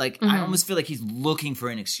bad. Like, I almost feel like he's looking for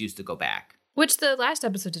an excuse to go back. Which the last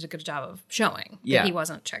episode did a good job of showing. That he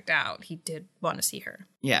wasn't checked out. He did want to see her.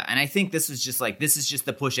 Yeah, and I think this was just, like, this is just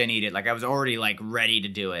the push I needed. Like, I was already, like, ready to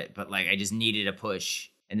do it, but, like, I just needed a push,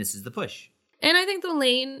 and this is the push. And I think the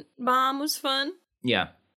Lane bomb was fun. Yeah.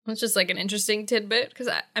 It's just, like, an interesting tidbit, because,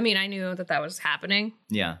 I mean, I knew that was happening.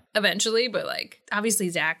 Yeah. Eventually, but, like, obviously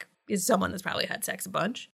Zach is someone that's probably had sex a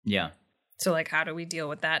bunch. Yeah. So, like, how do we deal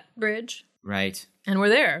with that bridge? Right. And we're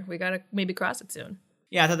there. We gotta maybe cross it soon.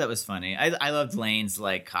 Yeah, I thought that was funny. I loved Lane's,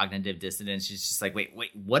 like, cognitive dissonance. She's just like, wait,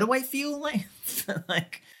 what do I feel like?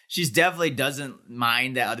 Like, she's definitely doesn't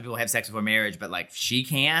mind that other people have sex before marriage, but, like, she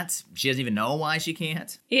can't. She doesn't even know why she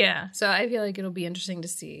can't. Yeah, so I feel like it'll be interesting to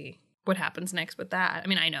see what happens next with that. I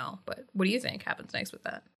mean, I know, but what do you think happens next with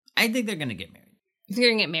that? I think they're going to get married. You think they're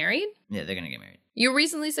going to get married? Yeah, they're going to get married. You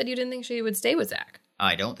recently said you didn't think she would stay with Zach.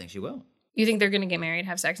 I don't think she will. You think they're going to get married,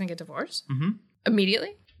 have sex, and get divorced? Mm-hmm.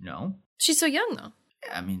 Immediately? No. She's so young, though.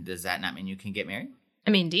 Yeah, I mean, does that not mean you can get married? I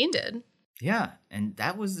mean, Dean did. Yeah, and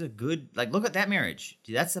that was a good, like, look at that marriage.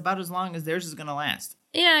 That's about as long as theirs is going to last.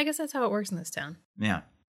 Yeah, I guess that's how it works in this town. Yeah.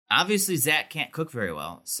 Obviously, Zach can't cook very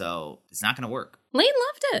well, so it's not going to work. Lane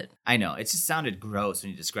loved it. I know. It just sounded gross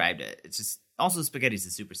when you described it. It's just, also spaghetti's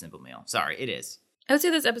a super simple meal. Sorry, it is. I would say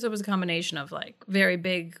this episode was a combination of, like, very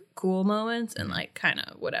big, cool moments and, like, kind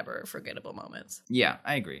of whatever forgettable moments. Yeah,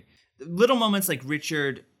 I agree. Little moments like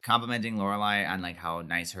Richard complimenting Lorelai on, like, how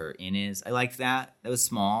nice her inn is. I liked that. That was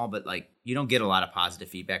small, but, like, you don't get a lot of positive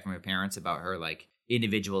feedback from her parents about her, like,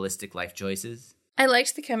 individualistic life choices. I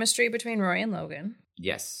liked the chemistry between Rory and Logan.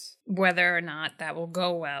 Yes. Whether or not that will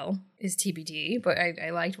go well is TBD, but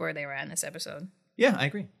I liked where they were at in this episode. Yeah, I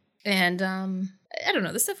agree. And, I don't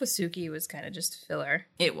know, the stuff with Suki was kind of just filler.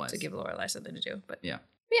 It was. To give Lorelai something to do, but yeah,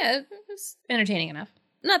 it was entertaining enough.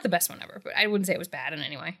 Not the best one ever, but I wouldn't say it was bad in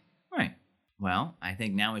any way. Right. Well, I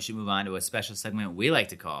think now we should move on to a special segment we like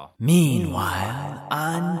to call Meanwhile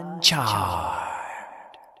on Charmed.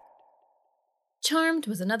 Charmed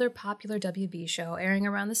was another popular WB show airing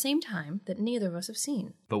around the same time that neither of us have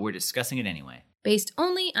seen. But we're discussing it anyway. Based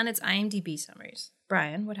only on its IMDb summaries.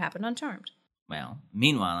 Brian, what happened on Charmed? Well,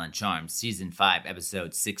 meanwhile on Charmed, Season 5,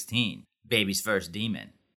 Episode 16, Baby's First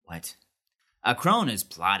Demon. What? A crone is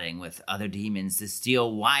plotting with other demons to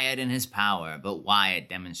steal Wyatt and his power, but Wyatt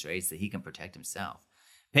demonstrates that he can protect himself.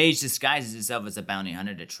 Paige disguises herself as a bounty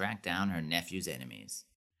hunter to track down her nephew's enemies.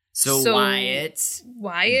 So Wyatt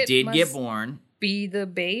did get born. Be the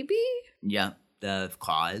baby? Yep, the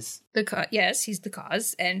cause. Yes, he's the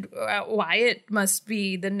cause. And Wyatt must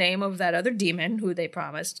be the name of that other demon who they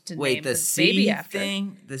promised to name the baby after.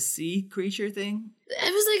 The sea creature thing?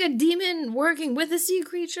 It was like a demon working with a sea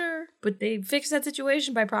creature, but they fixed that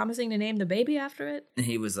situation by promising to name the baby after it. And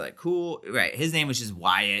he was like, cool. Right, his name was just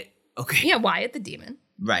Wyatt. Okay. Yeah, Wyatt the demon.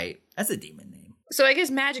 Right, that's a demon name. So I guess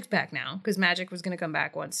Magic's back now, because Magic was going to come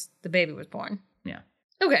back once the baby was born. Yeah.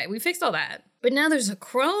 Okay, we fixed all that. But now there's a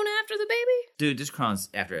crone after the baby? Dude, this crone's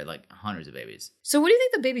after, like, hundreds of babies. So what do you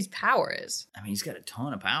think the baby's power is? I mean, he's got a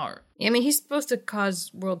ton of power. I mean, he's supposed to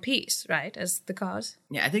cause world peace, right? As the cause?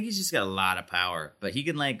 Yeah, I think he's just got a lot of power. But he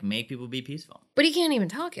can, like, make people be peaceful. But he can't even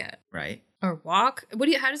talk yet. Right. Or walk?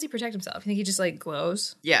 How does he protect himself? You think he just, like,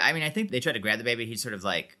 glows? Yeah, I mean, I think they try to grab the baby. He sort of,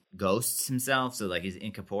 like, ghosts himself. So, like, he's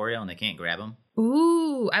incorporeal and they can't grab him.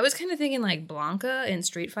 Ooh, I was kind of thinking, like, Blanca in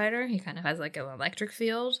Street Fighter. He kind of has, like, an electric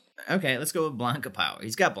field. Okay, let's go with Blanca power.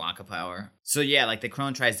 He's got Blanca power. So, yeah, like, the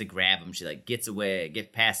crone tries to grab him. She, like, gets away, gets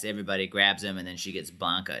past everybody, grabs him, and then she gets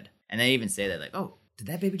Blanca'd. And they even say that, like, oh, did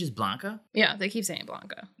that baby just Blanca? Yeah, they keep saying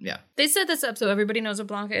Blanca. Yeah. They set this up so everybody knows what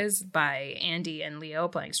Blanca is by Andy and Leo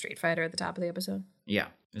playing Street Fighter at the top of the episode. Yeah.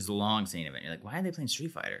 There's a long scene of it. You're like, why are they playing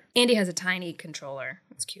Street Fighter? Andy has a tiny controller.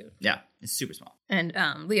 It's cute. Yeah, it's super small. And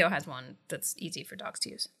Leo has one that's easy for dogs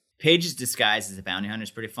to use. Paige's disguise as a bounty hunter is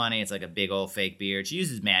pretty funny. It's like a big old fake beard. She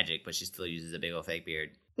uses magic, but she still uses a big old fake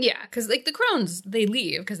beard. Yeah, because, like, the crones, they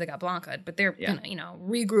leave because they got Blanca'd, but they're going to,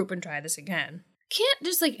 regroup and try this again. Can't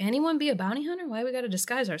just like anyone be a bounty hunter? Why we gotta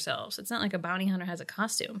disguise ourselves? It's not like a bounty hunter has a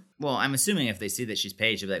costume. Well, I'm assuming if they see that she's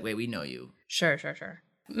Paige, they'll be like, wait, we know you. Sure.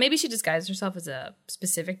 Maybe she disguised herself as a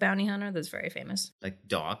specific bounty hunter that's very famous. Like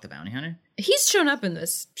Dog, the bounty hunter? He's shown up in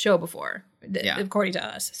this show before, according to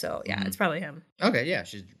us. So, yeah, It's probably him. Okay, yeah.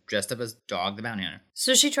 She's dressed up as Dog, the bounty hunter.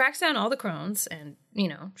 So she tracks down all the crones and,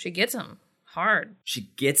 she gets them hard. She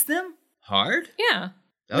gets them? Hard? Yeah.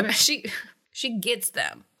 Okay. She gets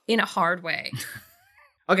them in a hard way.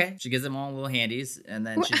 Okay. She gives them all little handies, and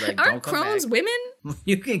then she's like, aren't crones women?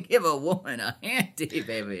 You can give a woman a handy,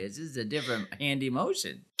 baby. It's just a different handy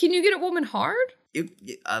motion. Can you get a woman hard?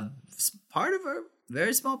 A part of her,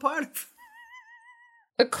 very small part of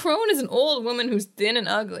A crone is an old woman who's thin and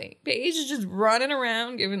ugly. Paige is just running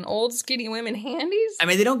around giving old skinny women handies. I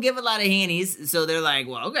mean, they don't give a lot of handies, so they're like,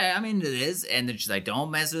 well, okay, I'm into this. And then she's like,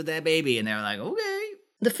 don't mess with that baby. And they're like, okay.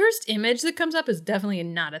 The first image that comes up is definitely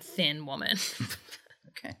not a thin woman.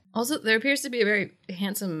 Okay. Also, there appears to be a very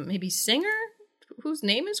handsome, maybe singer, whose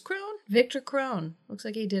name is Crone? Victor Crone. Looks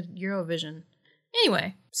like he did Eurovision.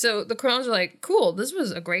 Anyway, so the Crones are like, cool, this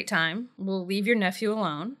was a great time. We'll leave your nephew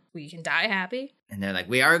alone. We can die happy. And they're like,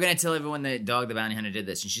 we are going to tell everyone that Dog the Bounty Hunter did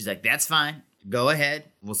this. And she's like, that's fine. Go ahead.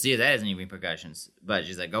 We'll see if that has any repercussions. But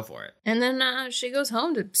she's like, go for it. And then she goes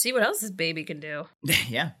home to see what else this baby can do.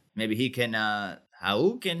 Yeah. Maybe he can,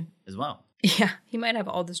 Hadouken as well. Yeah, he might have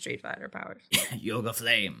all the Street Fighter powers. Yoga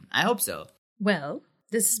Flame. I hope so. Well,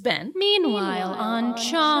 this has been Meanwhile on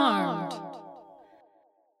Charmed.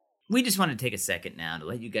 We just want to take a second now to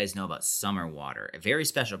let you guys know about Summer Water, a very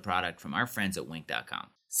special product from our friends at Wink.com.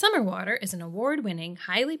 Summer Water is an award-winning,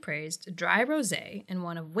 highly praised dry rosé and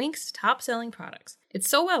one of Wink's top-selling products. It's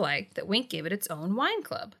so well-liked that Wink gave it its own wine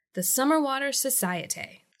club, the Summer Water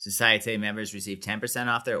Société. Société members receive 10%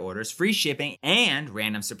 off their orders, free shipping, and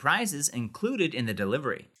random surprises included in the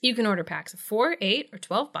delivery. You can order packs of 4, 8, or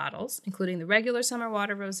 12 bottles, including the regular Summer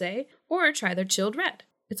Water Rosé, or try their chilled red.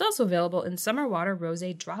 It's also available in Summer Water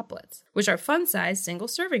Rosé droplets, which are fun-sized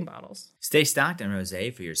single-serving bottles. Stay stocked on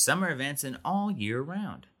rosé for your summer events and all year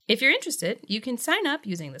round. If you're interested, you can sign up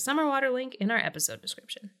using the Summer Water link in our episode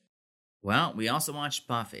description. Well, we also watched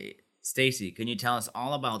Buffy. Stacy, can you tell us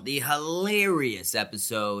all about the hilarious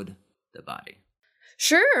episode, The Body?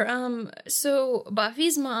 Sure. So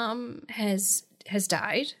Buffy's mom has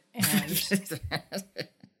died, and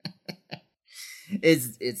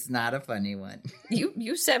it's not a funny one.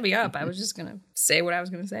 You set me up. I was just gonna say what I was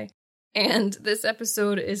gonna say. And this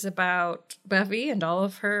episode is about Buffy and all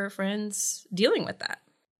of her friends dealing with that.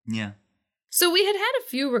 Yeah. So we had a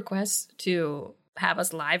few requests to have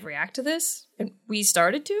us live react to this, and we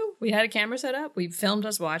started to. We had a camera set up. We filmed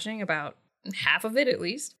us watching about half of it at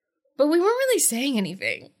least, but we weren't really saying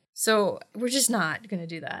anything. So we're just not going to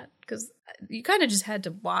do that because you kind of just had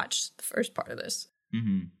to watch the first part of this.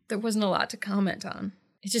 Mm-hmm. There wasn't a lot to comment on.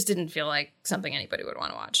 It just didn't feel like something anybody would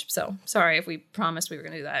want to watch. So sorry if we promised we were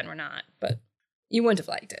going to do that and we're not, but you wouldn't have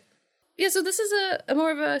liked it. Yeah, so this is a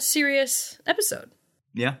more of a serious episode.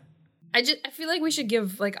 Yeah. I feel like we should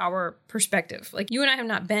give like our perspective. Like you and I have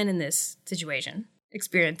not been in this situation,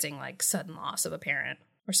 experiencing like sudden loss of a parent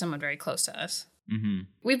or someone very close to us. Mm-hmm.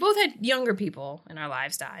 We've both had younger people in our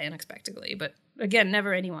lives die unexpectedly, but again,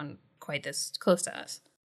 never anyone quite this close to us.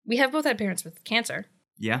 We have both had parents with cancer.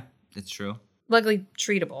 Yeah, that's true. Luckily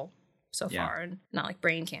treatable so far, and not like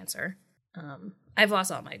brain cancer. I've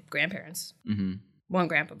lost all my grandparents. Mm-hmm. One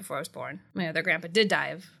grandpa before I was born. My other grandpa did die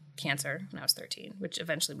of cancer when I was 13, which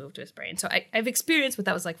eventually moved to his brain. So I've experienced what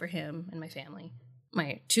that was like for him and my family.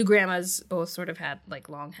 My two grandmas both sort of had like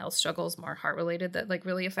long health struggles, more heart related, that like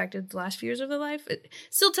really affected the last few years of their life. It's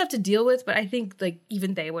still tough to deal with, but I think like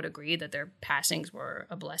even they would agree that their passings were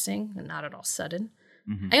a blessing and not at all sudden.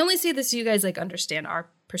 Mm-hmm. I only say this so you guys like understand our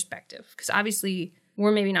perspective, because obviously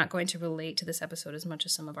we're maybe not going to relate to this episode as much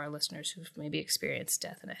as some of our listeners who've maybe experienced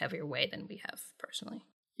death in a heavier way than we have personally.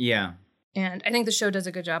 Yeah. And I think the show does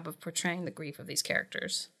a good job of portraying the grief of these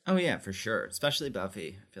characters. Oh, yeah, for sure. Especially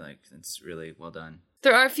Buffy. I feel like it's really well done.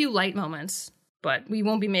 There are a few light moments, but we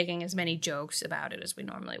won't be making as many jokes about it as we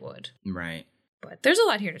normally would. Right. But there's a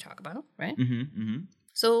lot here to talk about, right? Mm-hmm, mm-hmm.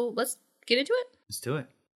 So let's get into it. Let's do it.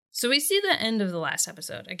 So we see the end of the last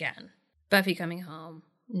episode again. Buffy coming home,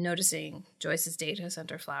 noticing Joyce's date has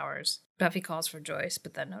sent her flowers. Buffy calls for Joyce,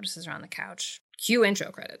 but then notices her on the couch. Cue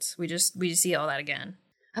intro credits. We just see all that again.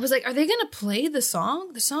 I was like, are they going to play the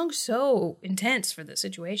song? The song's so intense for the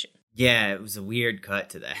situation. Yeah, it was a weird cut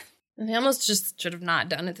to that. And they almost just should have not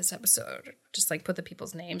done it this episode. Just like put the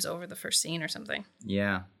people's names over the first scene or something.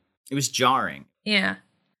 Yeah. It was jarring. Yeah.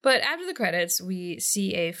 But after the credits, we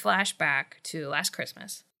see a flashback to last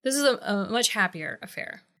Christmas. This is a much happier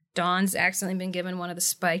affair. Dawn's accidentally been given one of the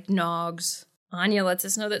spiked nogs. Anya lets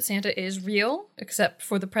us know that Santa is real, except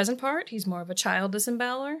for the present part. He's more of a child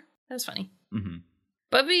disemboweler. That's funny. Mm-hmm.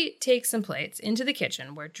 Buffy takes some plates into the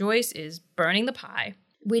kitchen where Joyce is burning the pie,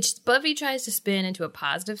 which Buffy tries to spin into a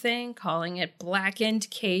positive thing, calling it blackened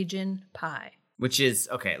Cajun pie. Which is,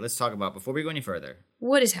 okay, let's talk about, before we go any further.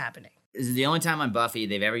 What is happening? This is the only time on Buffy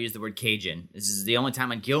they've ever used the word Cajun. This is the only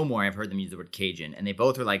time on Gilmore I've heard them use the word Cajun. And they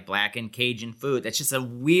both are like blackened Cajun food. That's just a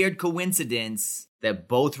weird coincidence that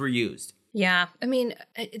both were used. Yeah, I mean,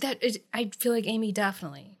 I feel like Amy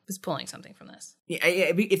definitely was pulling something from this. Yeah,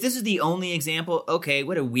 if this is the only example, okay,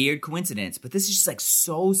 what a weird coincidence. But this is just like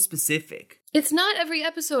so specific. It's not every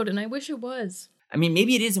episode, and I wish it was. I mean,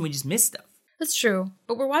 maybe it is and we just missed stuff. That's true,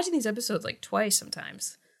 but we're watching these episodes like twice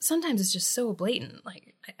sometimes. Sometimes it's just so blatant.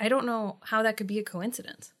 Like, I don't know how that could be a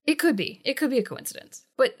coincidence. It could be a coincidence.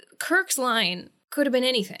 But Kirk's line could have been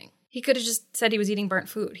anything. He could have just said he was eating burnt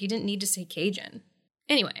food. He didn't need to say Cajun.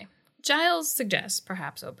 Anyway, Giles suggests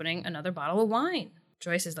perhaps opening another bottle of wine.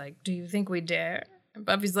 Joyce is like, do you think we dare? And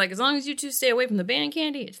Buffy's like, as long as you two stay away from the band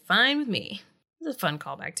candy, it's fine with me. It's a fun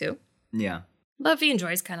callback, too. Yeah. Buffy and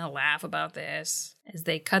Joyce kind of laugh about this as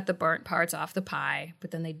they cut the burnt parts off the pie, but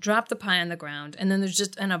then they drop the pie on the ground, and then there's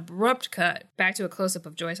just an abrupt cut back to a close-up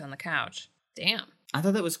of Joyce on the couch. Damn. I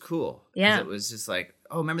thought that was cool. Yeah. It was just like,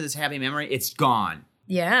 oh, remember this happy memory? It's gone.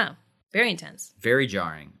 Yeah. Very intense. Very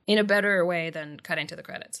jarring. In a better way than cutting to the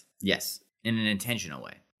credits. Yes. In an intentional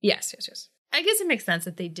way. Yes. I guess it makes sense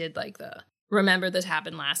that they did like the remember this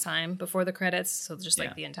happened last time before the credits, so just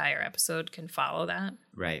like the entire episode can follow that.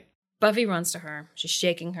 Right. Buffy runs to her. She's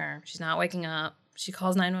shaking her. She's not waking up. She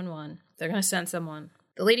calls 911. They're going to send someone.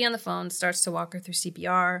 The lady on the phone starts to walk her through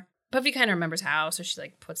CPR. Buffy kind of remembers how, so she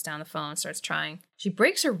like puts down the phone, starts trying. She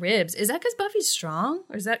breaks her ribs. Is that because Buffy's strong,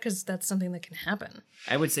 or is that because that's something that can happen?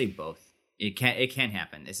 I would say both. It can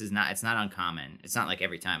happen. It's not uncommon. It's not like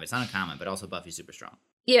every time. It's not uncommon, but also Buffy's super strong.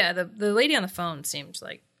 Yeah, the lady on the phone seemed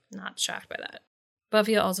like not shocked by that.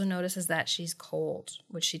 Buffy also notices that she's cold,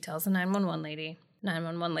 which she tells the 911 lady.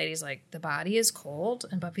 911 lady's like, the body is cold?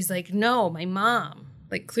 And Buffy's like, no, my mom.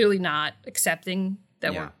 Like, clearly not accepting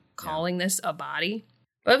that we're calling this a body.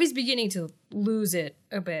 Buffy's beginning to lose it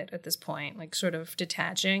a bit at this point, like sort of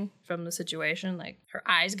detaching from the situation. Like, her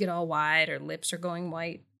eyes get all wide, her lips are going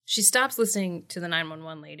white. She stops listening to the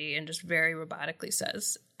 911 lady and just very robotically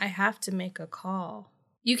says, I have to make a call.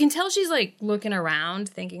 You can tell she's like looking around,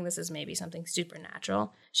 thinking this is maybe something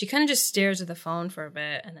supernatural. She kind of just stares at the phone for a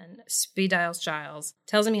bit and then speed dials Giles,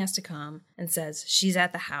 tells him he has to come, and says she's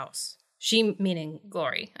at the house. She meaning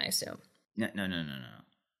Glory, I assume. No.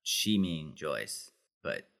 She meaning Joyce,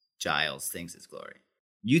 but Giles thinks it's Glory.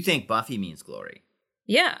 You think Buffy means Glory?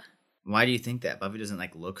 Yeah. Why do you think that? Buffy doesn't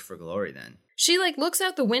like look for Glory then. She like looks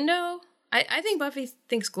out the window. I think Buffy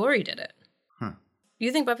thinks Glory did it. Huh.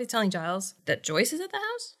 You think Buffy's telling Giles that Joyce is at the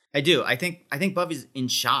house? I do. I think Buffy's in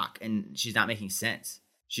shock and she's not making sense.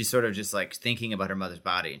 She's sort of just like thinking about her mother's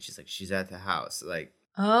body and she's like, she's at the house. Like,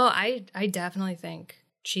 oh, I definitely think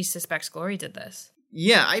she suspects Glory did this.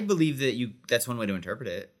 Yeah, I believe that that's one way to interpret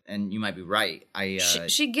it, and you might be right.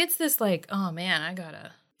 She gets this like, oh man, I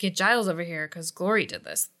gotta get Giles over here because Glory did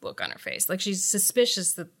this look on her face. Like she's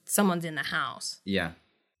suspicious that someone's in the house. Yeah.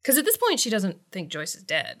 Because at this point, she doesn't think Joyce is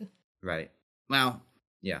dead. Right. Well,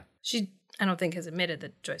 yeah. I don't think has admitted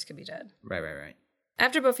that Joyce could be dead. Right.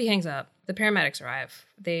 After Buffy hangs up, the paramedics arrive.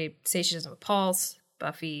 They say she doesn't have a pulse.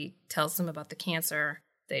 Buffy tells them about the cancer.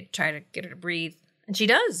 They try to get her to breathe, and she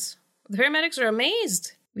does. The paramedics are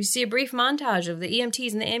amazed. We see a brief montage of the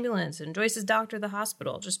EMTs in the ambulance and Joyce's doctor at the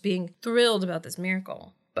hospital just being thrilled about this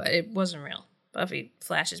miracle. But it wasn't real. Buffy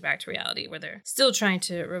flashes back to reality where they're still trying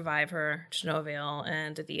to revive her to no avail,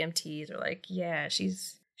 and the EMTs are like, yeah,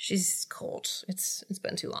 she's cold. It's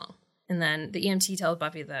been too long. And then the EMT tells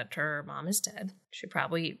Buffy that her mom is dead. She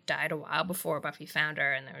probably died a while before Buffy found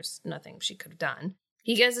her, and there was nothing she could have done.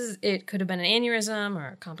 He guesses it could have been an aneurysm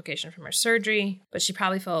or a complication from her surgery, but she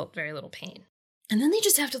probably felt very little pain. And then they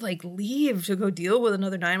just have to like leave to go deal with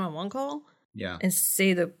another 911 call. Yeah. And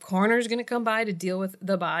say the coroner's going to come by to deal with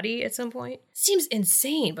the body at some point. Seems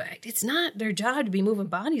insane, but it's not their job to be moving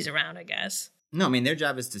bodies around, I guess. No, I mean, their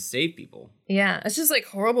job is to save people. Yeah, it's just like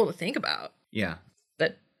horrible to think about. Yeah.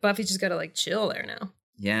 But Buffy's just got to like chill there now.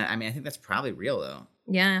 Yeah, I mean, I think that's probably real though.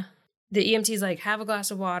 Yeah. The EMT's like, have a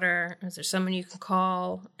glass of water. Is there someone you can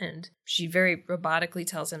call? And she very robotically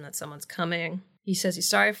tells him that someone's coming. He says he's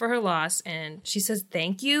sorry for her loss, and she says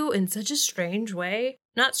thank you in such a strange way.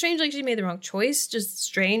 Not strange like she made the wrong choice, just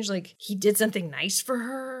strange like he did something nice for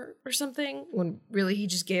her or something, when really he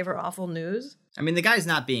just gave her awful news. I mean, the guy's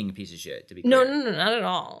not being a piece of shit, to be clear. No, not at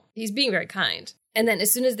all. He's being very kind. And then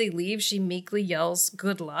as soon as they leave, she meekly yells,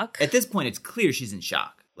 "Good luck." At this point, it's clear she's in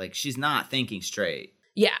shock. Like, she's not thinking straight.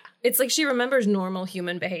 Yeah. It's like she remembers normal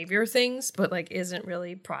human behavior things, but like isn't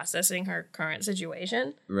really processing her current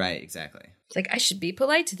situation. Right, exactly. It's like, I should be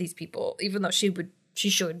polite to these people, even though she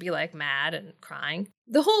should be like mad and crying.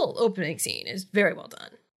 The whole opening scene is very well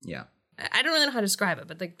done. Yeah. I don't really know how to describe it,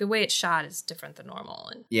 but like the way it's shot is different than normal.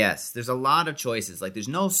 And Yes, there's a lot of choices. Like, there's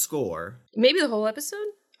no score. maybe the whole episode?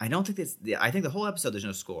 I don't think I think the whole episode there's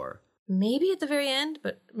no score. Maybe at the very end,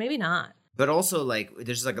 but maybe not. But also, like,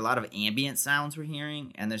 there's like a lot of ambient sounds we're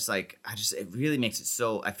hearing, and there's like, it really makes it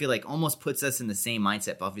so, I feel like almost puts us in the same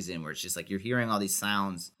mindset Buffy's in, where it's just like you're hearing all these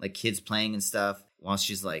sounds, like kids playing and stuff, while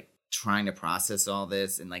she's like trying to process all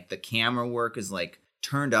this, and like the camera work is like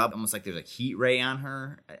turned up, almost like there's a heat ray on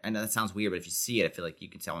her. I know that sounds weird, but if you see it, I feel like you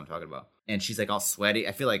can tell what I'm talking about. And she's like all sweaty.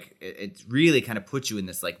 I feel like it really kind of puts you in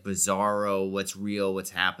this like bizarro, what's real, what's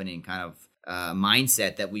happening kind of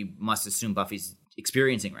mindset that we must assume Buffy's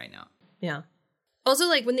experiencing right now. Yeah. Also,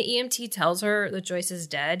 like, when the EMT tells her that Joyce is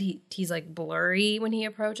dead, he's, like, blurry when he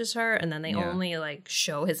approaches her, and then they only, like,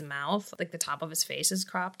 show his mouth. Like, the top of his face is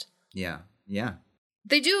cropped. Yeah. Yeah.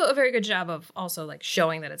 They do a very good job of also, like,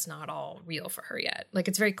 showing that it's not all real for her yet. Like,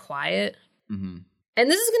 it's very quiet. Mm-hmm.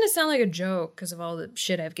 And this is going to sound like a joke because of all the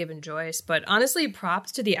shit I've given Joyce, but honestly,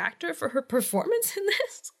 props to the actor for her performance in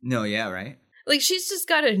this. No, yeah, right? Like, she's just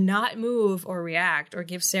got to not move or react or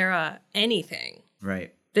give Sarah anything.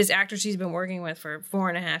 Right. This actor she's been working with for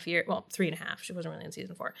 4.5 years, well, 3.5. She wasn't really in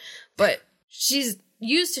season 4. But she's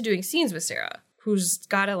used to doing scenes with Sarah, who's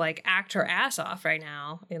got to, like, act her ass off right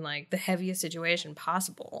now in, like, the heaviest situation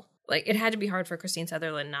possible. Like, it had to be hard for Christine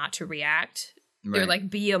Sutherland not to react or, like,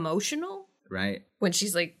 be emotional. Right. When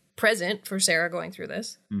she's, like, present for Sarah going through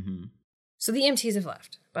this. Mm-hmm. So the EMTs have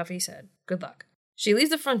left. Buffy said, "Good luck." She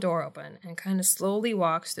leaves the front door open and kind of slowly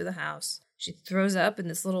walks through the house. She throws up in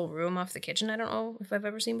this little room off the kitchen I don't know if I've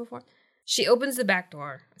ever seen before. She opens the back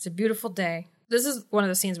door. It's a beautiful day. This is one of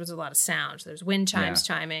those scenes with a lot of sound. There's wind chimes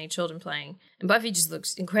chiming, children playing. And Buffy just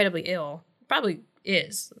looks incredibly ill. Probably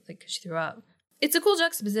is, like, because she threw up. It's a cool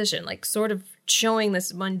juxtaposition, like, sort of showing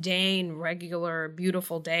this mundane, regular,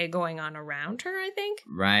 beautiful day going on around her, I think.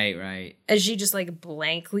 Right, right. As she just, like,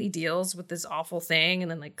 blankly deals with this awful thing and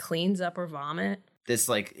then, like, cleans up her vomit. This,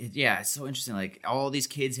 like, yeah, it's so interesting. Like, all these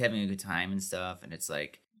kids having a good time and stuff, and it's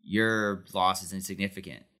like, your loss is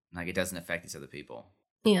insignificant. Like, it doesn't affect these other people.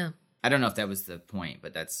 Yeah. I don't know if that was the point,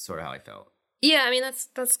 but that's sort of how I felt. Yeah, I mean,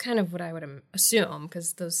 that's kind of what I would assume,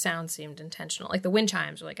 because those sounds seemed intentional. Like, the wind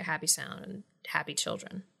chimes were, like, a happy sound and happy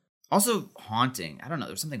children. Also haunting. I don't know,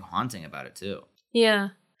 there's something haunting about it, too. Yeah.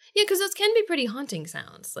 Yeah, because those can be pretty haunting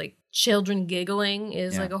sounds. Like, children giggling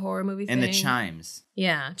is, like, a horror movie thing. And the chimes.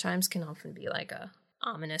 Yeah, chimes can often be, like, a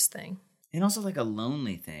ominous thing. And also, like, a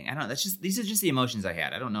lonely thing. I don't know, these are just the emotions I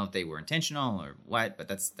had. I don't know if they were intentional or what, but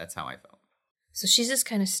that's how I felt. So she's just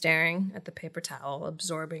kind of staring at the paper towel,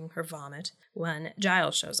 absorbing her vomit, when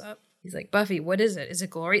Giles shows up. He's like, "Buffy, what is it? Is it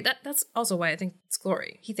Glory?" That's also why I think it's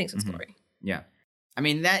Glory. He thinks it's Glory. Yeah. I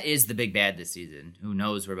mean, that is the big bad this season. Who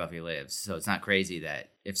knows where Buffy lives? So it's not crazy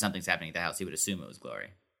that if something's happening at the house, he would assume it was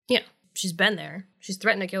Glory. Yeah. She's been there. She's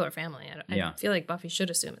threatened to kill her family. I feel like Buffy should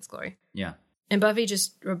assume it's Glory. Yeah. And Buffy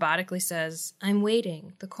just robotically says, "I'm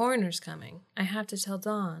waiting. The coroner's coming. I have to tell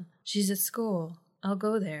Dawn. She's at school. I'll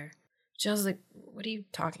go there." Giles is like, "What are you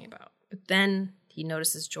talking about?" But then he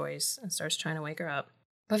notices Joyce and starts trying to wake her up.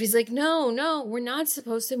 Buffy's like, no, we're not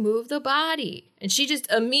supposed to move the body. And she just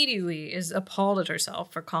immediately is appalled at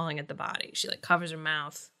herself for calling it the body. She, like, covers her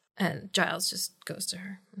mouth. And Giles just goes to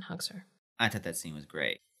her and hugs her. I thought that scene was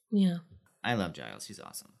great. Yeah. I love Giles. He's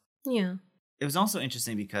awesome. Yeah. It was also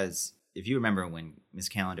interesting because if you remember when Miss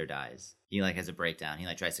Calendar dies, he, like, has a breakdown. He,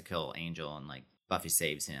 like, tries to kill Angel and, like, Buffy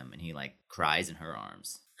saves him. And he, like, cries in her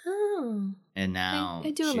arms. Oh. And now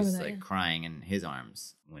I do remember she's, that, like, yeah. crying in his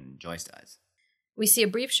arms when Joyce dies. We see a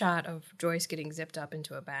brief shot of Joyce getting zipped up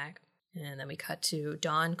into a bag. And then we cut to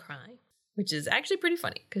Dawn crying, which is actually pretty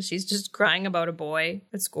funny because she's just crying about a boy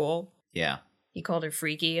at school. Yeah. He called her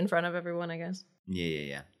freaky in front of everyone, I guess.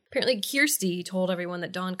 Yeah. Apparently, Kirsty told everyone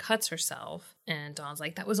that Dawn cuts herself. And Dawn's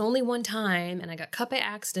like, "That was only one time, and I got cut by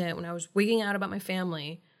accident when I was wigging out about my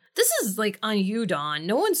family." This is, like, on you, Dawn.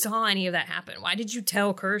 No one saw any of that happen. Why did you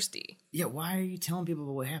tell Kirsty? Yeah, why are you telling people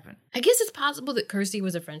about what happened? I guess it's possible that Kirsty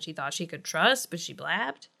was a friend she thought she could trust, but she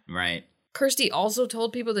blabbed. Right. Kirsty also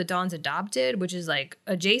told people that Dawn's adopted, which is, like,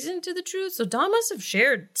 adjacent to the truth. So Dawn must have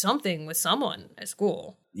shared something with someone at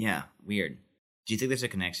school. Yeah, weird. Do you think there's a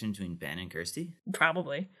connection between Ben and Kirsty?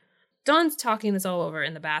 Probably. Dawn's talking this all over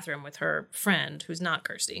in the bathroom with her friend, who's not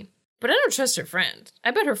Kirsty. But I don't trust her friend.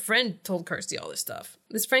 I bet her friend told Kirsty all this stuff.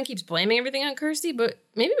 This friend keeps blaming everything on Kirsty, but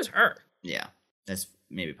maybe it was her. Yeah, that's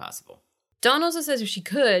maybe possible. Dawn also says if she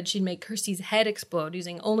could, she'd make Kirsty's head explode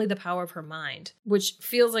using only the power of her mind, which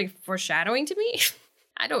feels like foreshadowing to me.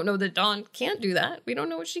 I don't know that Dawn can't do that. We don't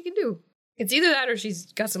know what she can do. It's either that or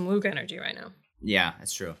she's got some Luke energy right now. Yeah,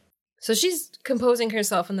 that's true. So she's composing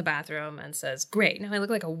herself in the bathroom and says, great, now I look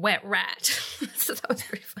like a wet rat. So that was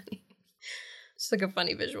pretty funny. It's like a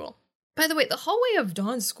funny visual. By the way, the hallway of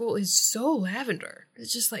Dawn's school is so lavender.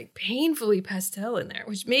 It's just like painfully pastel in there,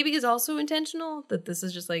 which maybe is also intentional, that this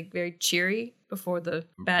is just like very cheery before the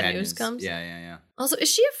bad news comes. Yeah. Also,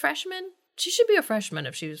 is she a freshman? She should be a freshman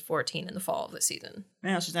if she was 14 in the fall of the season.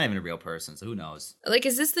 Man, she's not even a real person, so who knows? Like,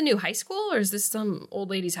 is this the new high school, or is this some old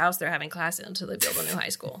lady's house they're having class in until they build a new high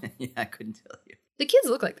school? Yeah, I couldn't tell you. The kids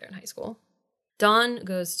look like they're in high school. Dawn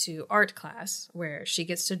goes to art class, where she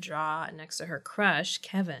gets to draw next to her crush,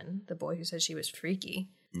 Kevin, the boy who says she was freaky.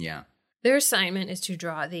 Yeah. Their assignment is to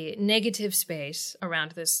draw the negative space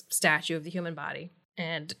around this statue of the human body.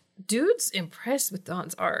 And dude's impressed with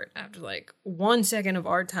Dawn's art after like 1 second of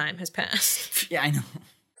art time has passed. Yeah, I know.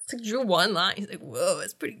 It's like drew one line. He's like, whoa,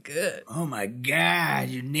 that's pretty good. Oh my God,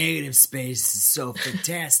 your negative space is so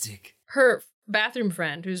fantastic. Her bathroom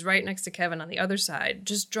friend, who's right next to Kevin on the other side,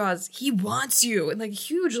 just draws, he wants you, in like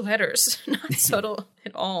huge letters. Not subtle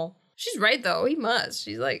at all. She's right though, he must.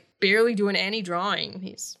 She's like barely doing any drawing.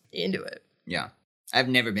 He's into it. Yeah. I've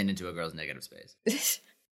never been into a girl's negative space.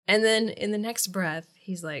 And then in the next breath,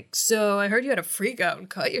 he's like, so I heard you had a freak out and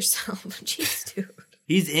cut yourself. Jeez, dude.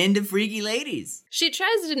 He's into freaky ladies. She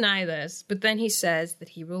tries to deny this, but then he says that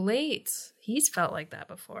he relates. He's felt like that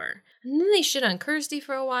before. And then they shit on Kirsty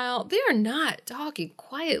for a while. They are not talking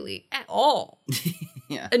quietly at all.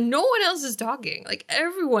 Yeah. And no one else is talking. Like,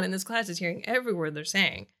 everyone in this class is hearing every word they're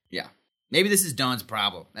saying. Yeah. Maybe this is Dawn's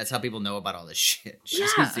problem. That's how people know about all this shit. She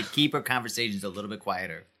just needs to keep her conversations a little bit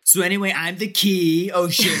quieter. So anyway, I'm the key. Oh,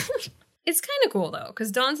 shit. It's kind of cool, though,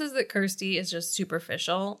 because Dawn says that Kirsty is just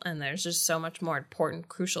superficial and there's just so much more important,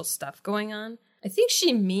 crucial stuff going on. I think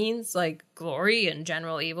she means, like, glory and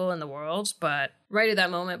general evil in the world, but right at that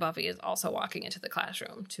moment, Buffy is also walking into the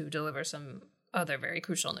classroom to deliver some other very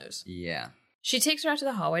crucial news. Yeah. She takes her out to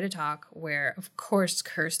the hallway to talk, where, of course,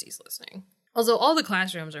 Kirsty's listening. Also, all the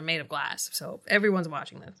classrooms are made of glass, so everyone's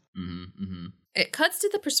watching this. It cuts to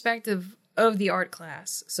the perspective of the art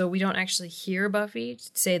class, so we don't actually hear Buffy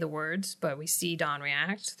say the words, but we see Dawn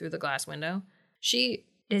react through the glass window. She,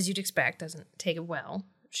 as you'd expect, doesn't take it well.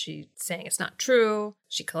 She's saying it's not true.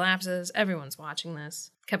 She collapses. Everyone's watching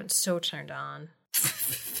this. Kevin's so turned on.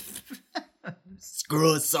 This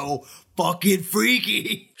girl is so fucking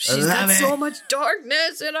freaky. She's got so much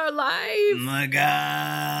darkness in her life. Oh my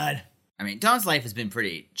God. I mean, Dawn's life has been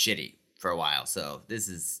pretty shitty for a while, so this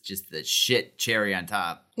is just the shit cherry on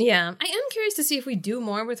top. Yeah, I am curious to see if we do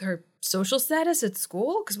more with her social status at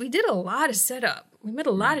school, because we did a lot of setup. We met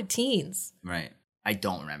a lot of teens. Right. I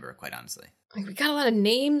don't remember, quite honestly. Like, we got a lot of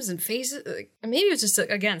names and faces. Like, maybe it was just,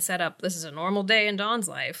 again, set up. This is a normal day in Dawn's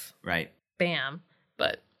life. Right. Bam.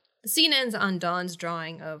 But the scene ends on Dawn's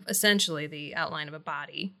drawing of essentially the outline of a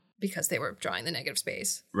body, because they were drawing the negative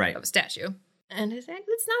space of a statue. And it's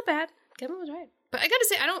not bad. Kevin was right. But I gotta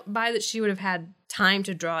say, I don't buy that she would have had time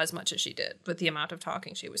to draw as much as she did with the amount of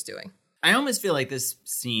talking she was doing. I almost feel like this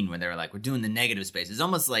scene when they were like, we're doing the negative space, is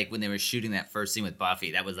almost like when they were shooting that first scene with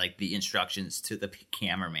Buffy. That was like the instructions to the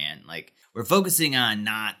cameraman. Like, we're focusing on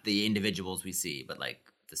not the individuals we see, but like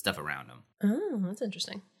the stuff around them. Oh, that's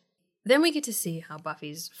interesting. Then we get to see how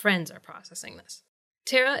Buffy's friends are processing this.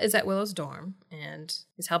 Tara is at Willow's dorm and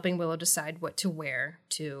is helping Willow decide what to wear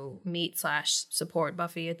to meet/support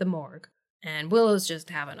Buffy at the morgue. And Willow's just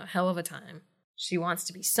having a hell of a time. She wants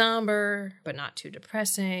to be somber, but not too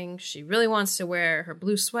depressing. She really wants to wear her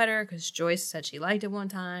blue sweater because Joyce said she liked it one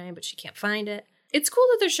time, but she can't find it. It's cool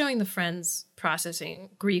that they're showing the friends processing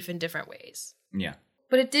grief in different ways. Yeah.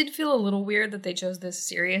 But it did feel a little weird that they chose this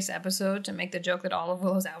serious episode to make the joke that all of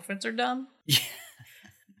Willow's outfits are dumb. Yeah.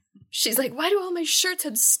 She's like, why do all my shirts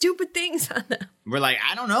have stupid things on them? We're like,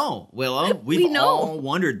 I don't know, Willow. We've all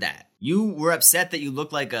wondered that. You were upset that you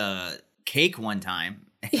looked like a cake one time.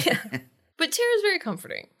 Yeah. But Tara's very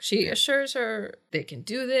comforting. She assures her they can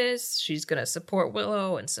do this. She's going to support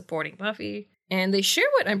Willow and supporting Buffy. And they share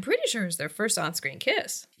what I'm pretty sure is their first on-screen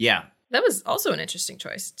kiss. Yeah. That was also an interesting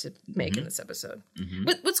choice to make in this episode.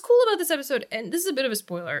 But what's cool about this episode, and this is a bit of a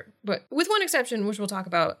spoiler, but with one exception, which we'll talk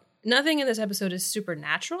about, nothing in this episode is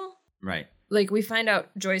supernatural. Right. Like, we find out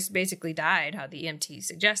Joyce basically died how the EMT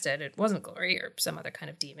suggested. It wasn't glory or some other kind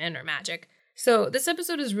of demon or magic. So this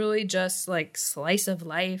episode is really just like slice of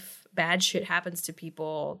life. Bad shit happens to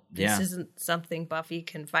people. This isn't something Buffy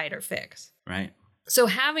can fight or fix. Right. So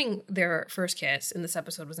having their first kiss in this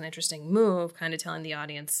episode was an interesting move, kind of telling the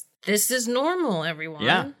audience, this is normal, everyone.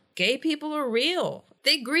 Yeah. Gay people are real.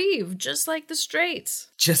 They grieve just like the straights.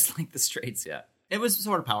 Just like the straights, yeah. It was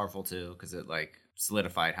sort of powerful, too, because it, like,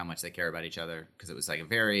 solidified how much they care about each other. Because it was, like, a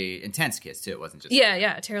very intense kiss, too. It wasn't just...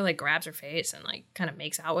 Yeah. Tara, like, grabs her face and, like, kind of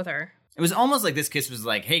makes out with her. It was almost like this kiss was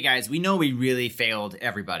like, hey, guys, we know we really failed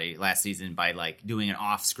everybody last season by, like, doing an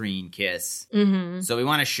off-screen kiss. Mm-hmm. So we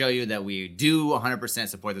want to show you that we do 100%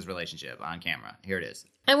 support this relationship on camera. Here it is.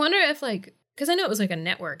 I wonder if, like... Because I know it was like a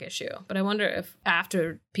network issue, but I wonder if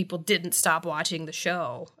after people didn't stop watching the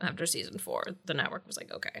show after season 4, the network was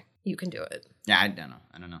like, okay, you can do it. Yeah, I don't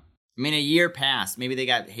know. I mean, a year passed. Maybe they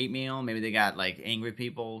got hate mail. Maybe they got, like, angry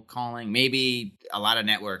people calling. Maybe a lot of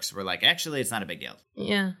networks were like, actually, it's not a big deal.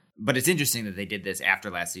 Yeah. But it's interesting that they did this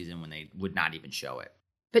after last season when they would not even show it.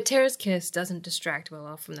 But Tara's kiss doesn't distract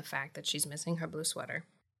Willow from the fact that she's missing her blue sweater.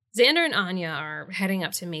 Xander and Anya are heading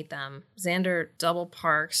up to meet them. Xander double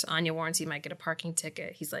parks. Anya warns he might get a parking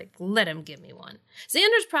ticket. He's like, let him give me one.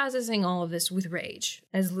 Xander's processing all of this with rage,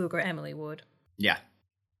 as Luke or Emily would. Yeah.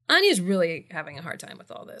 Anya's really having a hard time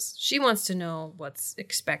with all this. She wants to know what's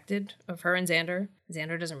expected of her and Xander.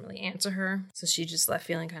 Xander doesn't really answer her, so she's just left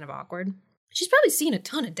feeling kind of awkward. She's probably seen a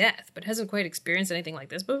ton of death, but hasn't quite experienced anything like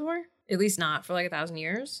this before. At least not for like 1,000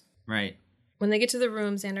 years. Right. When they get to the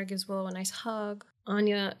room, Xander gives Willow a nice hug.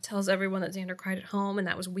 Anya tells everyone that Xander cried at home, and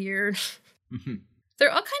that was weird.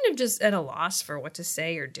 They're all kind of just at a loss for what to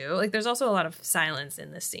say or do. Like, there's also a lot of silence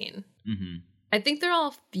in this scene. Mm-hmm. I think they're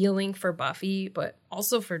all feeling for Buffy, but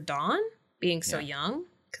also for Dawn, being so young,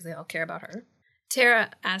 because they all care about her.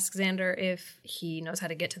 Tara asks Xander if he knows how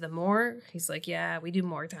to get to the morgue. He's like, yeah, we do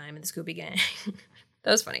morgue time in the Scooby Gang.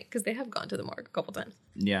 That was funny, because they have gone to the morgue a couple times.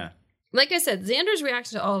 Yeah. Like I said, Xander's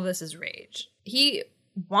reaction to all of this is rage. He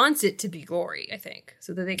wants it to be Glory, I think,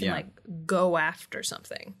 so that they can, like, go after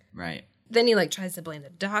something. Right. Then he, like, tries to blame the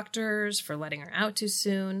doctors for letting her out too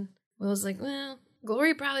soon. Willow's like, well,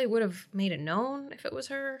 Glory probably would have made it known if it was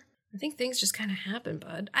her. I think things just kind of happen,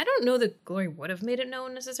 bud. I don't know that Glory would have made it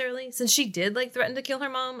known necessarily. Since she did, like, threaten to kill her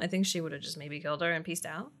mom, I think she would have just maybe killed her and peaced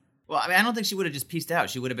out. Well, I mean, I don't think she would have just pieced out.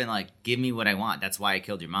 She would have been like, give me what I want. That's why I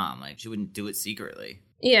killed your mom. Like, she wouldn't do it secretly.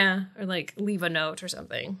 Yeah, or, like, leave a note or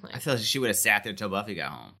something. Like, I feel like she would have sat there till Buffy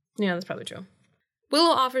got home. Yeah, that's probably true.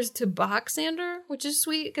 Willow offers to box Xander, which is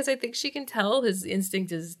sweet because I think she can tell his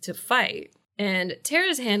instinct is to fight. And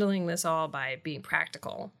Tara's handling this all by being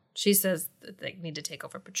practical. She says that they need to take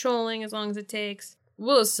over patrolling as long as it takes.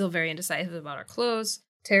 Willow's still very indecisive about her clothes.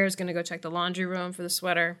 Tara's going to go check the laundry room for the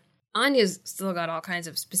sweater. Anya's still got all kinds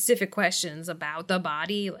of specific questions about the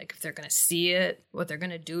body, like if they're going to see it, what they're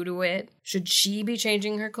going to do to it. Should she be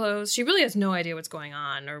changing her clothes? She really has no idea what's going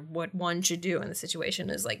on or what one should do in the situation,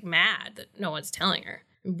 is like mad that no one's telling her.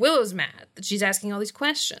 And Willow's mad that she's asking all these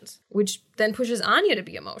questions, which then pushes Anya to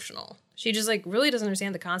be emotional. She just like really doesn't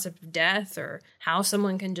understand the concept of death or how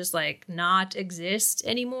someone can just like not exist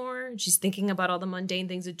anymore. She's thinking about all the mundane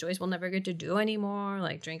things that Joyce will never get to do anymore,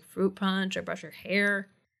 like drink fruit punch or brush her hair.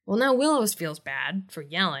 Well, now Willow feels bad for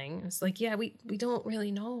yelling. It's like, yeah, we don't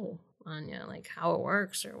really know, Anya, like how it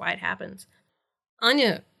works or why it happens.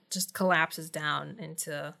 Anya just collapses down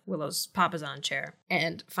into Willow's papasan chair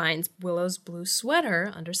and finds Willow's blue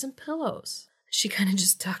sweater under some pillows. She kind of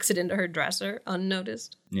just tucks it into her dresser,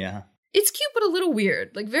 unnoticed. Yeah. It's cute, but a little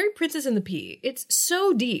weird. Like, very Princess and the Pea. It's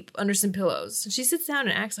so deep under some pillows. And she sits down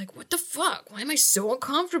and acts like, what the fuck? Why am I so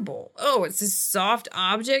uncomfortable? Oh, it's this soft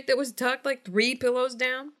object that was tucked like 3 pillows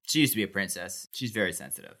down? She used to be a princess. She's very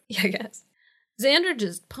sensitive. Yeah, I guess. Xander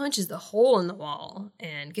just punches the hole in the wall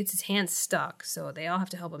and gets his hand stuck, so they all have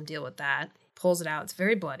to help him deal with that. He pulls it out. It's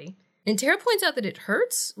very bloody. And Tara points out that it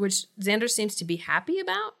hurts, which Xander seems to be happy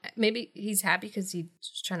about. Maybe he's happy because he's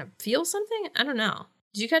trying to feel something? I don't know.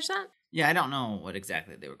 Did you catch that? Yeah, I don't know what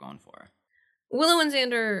exactly they were going for. Willow and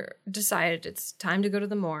Xander decided it's time to go to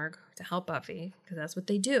the morgue to help Buffy, because that's what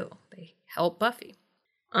they do. They help Buffy.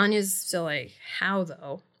 Anya's still like, how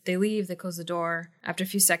though? They leave, they close the door. After a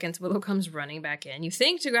few seconds, Willow comes running back in. You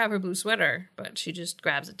think to grab her blue sweater, but she just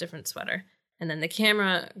grabs a different sweater. And then the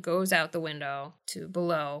camera goes out the window to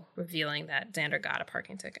below, revealing that Xander got a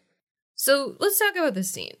parking ticket. So let's talk about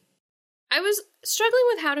this scene. I was struggling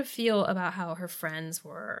with how to feel about how her friends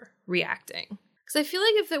were reacting. Because I feel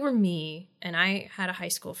like if it were me and I had a high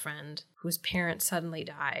school friend whose parents suddenly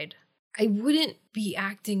died, I wouldn't be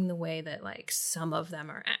acting the way that like some of them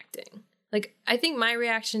are acting. Like, I think my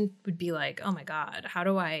reaction would be like, oh my God, how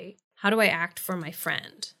do I act for my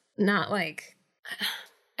friend? Not like,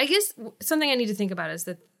 I guess something I need to think about is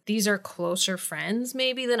that these are closer friends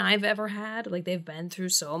maybe than I've ever had. Like, they've been through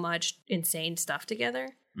so much insane stuff together.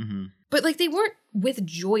 Mm-hmm. But, like, they weren't with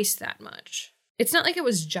Joyce that much. It's not like it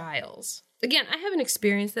was Giles. Again, I haven't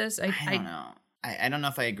experienced this. I don't know. I don't know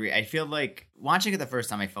if I agree. I feel like watching it the first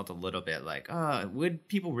time, I felt a little bit like, oh, would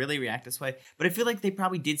people really react this way? But I feel like they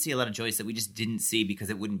probably did see a lot of Joyce that we just didn't see because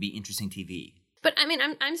it wouldn't be interesting TV. But I mean,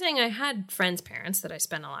 I'm saying I had friends' parents that I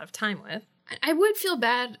spent a lot of time with. I would feel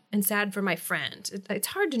bad and sad for my friend. It's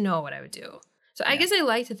hard to know what I would do. So I guess I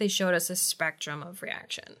liked that they showed us a spectrum of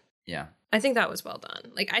reaction. Yeah. I think that was well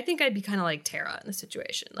done. Like, I think I'd be kind of like Tara in the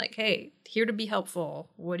situation. Like, hey, here to be helpful.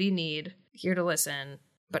 What do you need? Here to listen.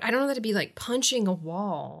 But I don't know that it'd be like punching a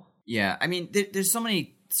wall. Yeah. I mean, there's so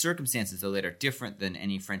many circumstances, though, that are different than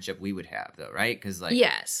any friendship we would have, though, right? Because, like,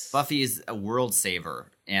 yes, Buffy is a world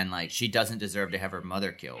saver, and, like, she doesn't deserve to have her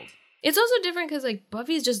mother killed. It's also different because, like,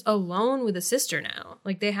 Buffy's just alone with a sister now.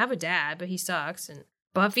 Like, they have a dad, but he sucks, and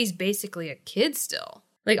Buffy's basically a kid still.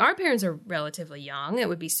 Like, our parents are relatively young. It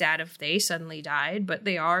would be sad if they suddenly died, but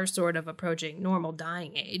they are sort of approaching normal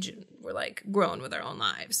dying age, and we're, like, grown with their own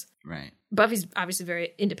lives. Right. Buffy's obviously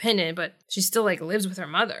very independent, but she still, like, lives with her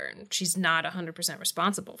mother, and she's not 100%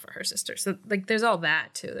 responsible for her sister. So, like, there's all that,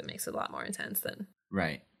 too, that makes it a lot more intense than...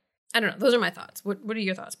 Right. I don't know. Those are my thoughts. What are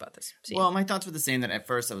your thoughts about this scene? Well, my thoughts were the same. That at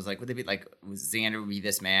first I was like, would they be like, Xander would be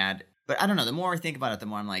this mad? But I don't know. The more I think about it, the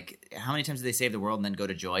more I'm like, how many times do they save the world and then go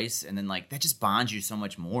to Joyce? And then, like, that just bonds you so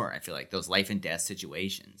much more. I feel like those life and death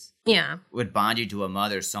situations. Yeah. Would bond you to a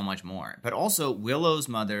mother so much more. But also, Willow's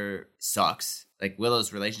mother sucks. Like,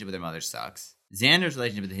 Willow's relationship with her mother sucks. Xander's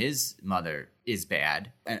relationship with his mother is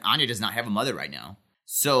bad. And Anya does not have a mother right now.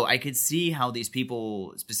 So I could see how these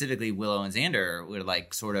people, specifically Willow and Xander, were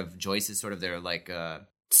like sort of, Joyce is sort of their like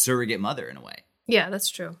surrogate mother in a way. Yeah, that's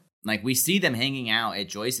true. Like, we see them hanging out at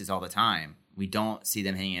Joyce's all the time. We don't see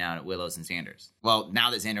them hanging out at Willow's and Xander's. Well,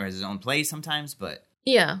 now that Xander has his own place sometimes, but...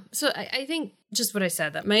 Yeah, so I think just what I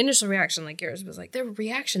said, that my initial reaction, like yours, was like, their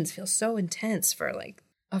reactions feel so intense for like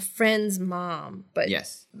a friend's mom. But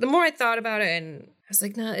yes, the more I thought about it, and I was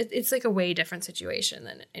like, no, it's like a way different situation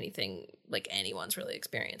than anything like anyone's really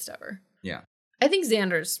experienced ever. Yeah. I think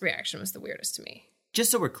Xander's reaction was the weirdest to me. Just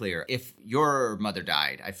so we're clear, if your mother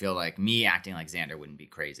died, I feel like me acting like Xander wouldn't be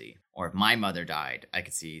crazy. Or if my mother died, I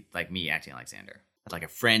could see like me acting like Xander. But like a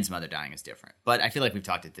friend's mother dying is different. But I feel like we've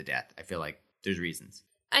talked it to death. I feel like there's reasons.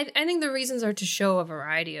 I think the reasons are to show a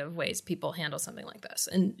variety of ways people handle something like this.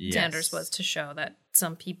 And Yes. Xander's was to show that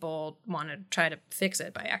some people want to try to fix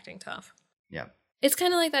it by acting tough. Yeah. It's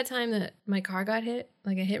kind of like that time that my car got hit,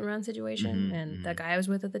 like a hit and run situation. Mhm, and that guy I was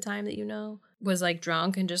with at the time that you know was like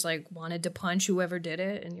drunk and just like wanted to punch whoever did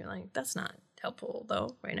it. And you're like, that's not helpful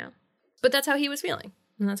though right now. But that's how he was feeling.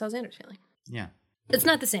 And that's how Xander's feeling. Yeah. It's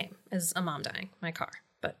not the same as a mom dying, my car.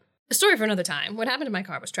 But a story for another time. What happened to my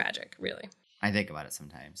car was tragic, really. I think about it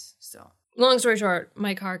sometimes still. Long story short,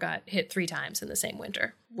 my car got hit 3 times in the same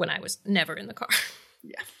winter when I was never in the car.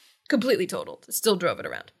 Yeah. Completely totaled. Still drove it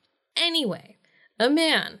around. Anyway, a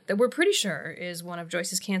man that we're pretty sure is one of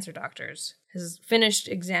Joyce's cancer doctors has finished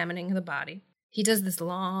examining the body. He does this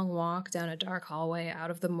long walk down a dark hallway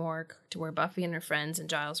out of the morgue to where Buffy and her friends and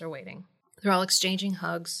Giles are waiting. They're all exchanging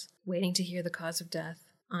hugs, waiting to hear the cause of death.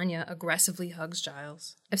 Anya aggressively hugs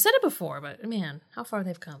Giles. I've said it before, but man, how far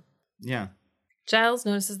they've come. Yeah. Giles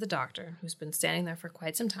notices the doctor, who's been standing there for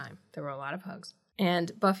quite some time. There were a lot of hugs.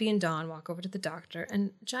 And Buffy and Dawn walk over to the doctor,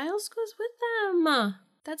 and Giles goes with them.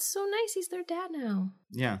 That's so nice. He's their dad now.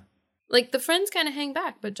 Yeah. Like, the friends kind of hang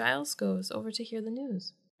back, but Giles goes over to hear the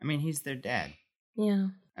news. I mean, he's their dad. Yeah.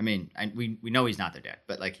 I mean, we know he's not their dad,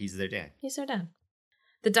 but like, he's their dad. He's their dad.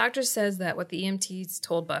 The doctor says that what the EMTs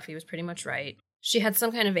told Buffy was pretty much right. She had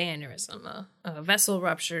some kind of aneurysm, a vessel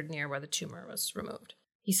ruptured near where the tumor was removed.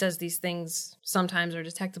 He says these things sometimes are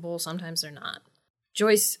detectable, sometimes they're not.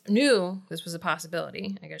 Joyce knew this was a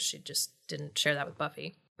possibility. I guess she just didn't share that with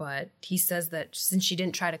Buffy. But he says that since she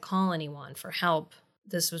didn't try to call anyone for help,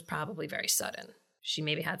 this was probably very sudden. She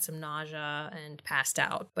maybe had some nausea and passed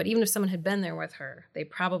out. But even if someone had been there with her, they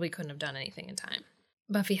probably couldn't have done anything in time.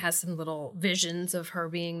 Buffy has some little visions of her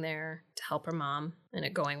being there to help her mom and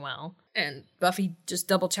it going well. And Buffy just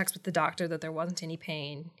double checks with the doctor that there wasn't any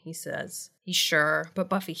pain. He says he's sure, but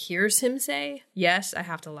Buffy hears him say, yes, I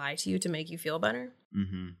have to lie to you to make you feel better.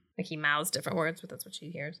 Mm-hmm. Like he mouths different words, but that's what she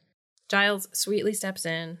hears. Giles sweetly steps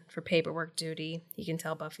in for paperwork duty. He can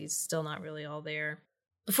tell Buffy's still not really all there.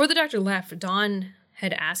 Before the doctor left, Dawn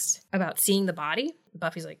had asked about seeing the body.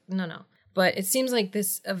 Buffy's like, no. But it seems like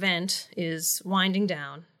this event is winding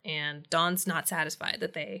down, and Dawn's not satisfied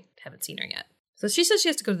that they haven't seen her yet. So she says she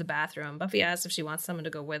has to go to the bathroom. Buffy asks if she wants someone to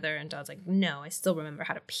go with her, and Dawn's like, no, I still remember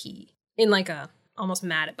how to pee. In like a almost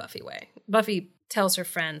mad at Buffy way. Buffy tells her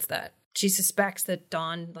friends that she suspects that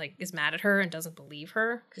Dawn like is mad at her and doesn't believe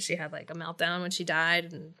her because she had like a meltdown when she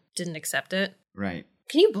died and didn't accept it. Right.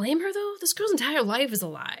 Can you blame her though? This girl's entire life is a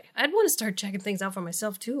lie. I'd want to start checking things out for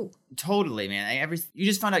myself too. Totally, man. You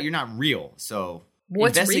just found out you're not real, so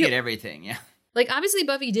What's investigate real? everything. Yeah. Like obviously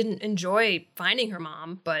Buffy didn't enjoy finding her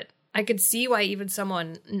mom, but I could see why even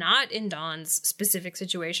someone not in Dawn's specific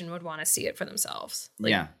situation would want to see it for themselves.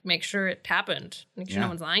 Like, yeah. Make sure it happened. Make sure no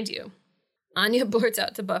one's lying to you. Anya blurts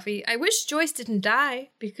out to Buffy, I wish Joyce didn't die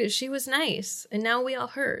because she was nice and now we all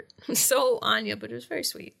hurt. So Anya, but it was very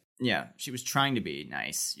sweet. Yeah, she was trying to be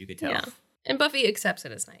nice, you could tell. Yeah. And Buffy accepts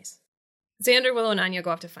it as nice. Xander, Willow, and Anya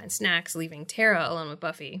go off to find snacks, leaving Tara alone with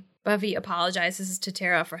Buffy. Buffy apologizes to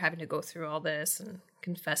Tara for having to go through all this and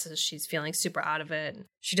confesses she's feeling super out of it.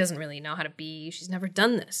 She doesn't really know how to be. She's never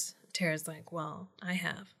done this. Tara's like, well, I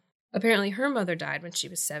have. Apparently her mother died when she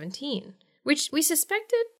was 17, which we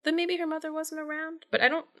suspected that maybe her mother wasn't around, but I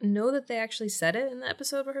don't know that they actually said it in the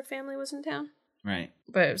episode where her family was in town. Right.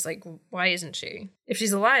 But it was like, why isn't she? If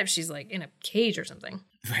she's alive, she's like in a cage or something.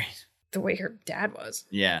 Right. The way her dad was.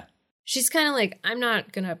 Yeah. She's kind of like, I'm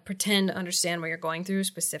not going to pretend to understand what you're going through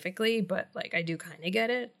specifically, but like I do kind of get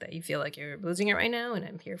it, that you feel like you're losing it right now, and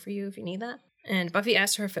I'm here for you if you need that. And Buffy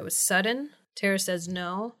asks her if it was sudden. Tara says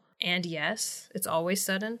no and yes, it's always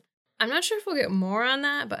sudden. I'm not sure if we'll get more on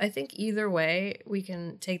that, but I think either way, we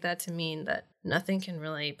can take that to mean that nothing can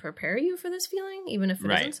really prepare you for this feeling, even if it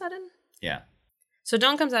isn't sudden. Yeah. So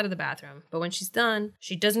Dawn comes out of the bathroom, but when she's done,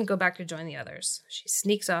 she doesn't go back to join the others. She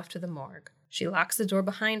sneaks off to the morgue. She locks the door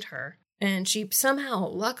behind her, and she somehow,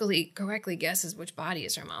 luckily, correctly guesses which body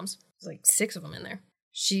is her mom's. There's like 6 of them in there.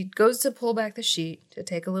 She goes to pull back the sheet to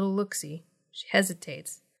take a little look-see. She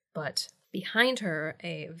hesitates, but behind her,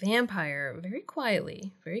 a vampire very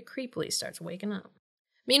quietly, very creepily starts waking up.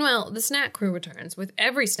 Meanwhile, the snack crew returns with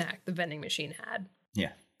every snack the vending machine had.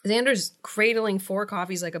 Yeah. Xander's cradling 4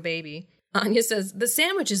 coffees like a baby. Anya says, the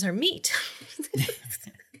sandwiches are meat.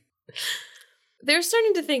 They're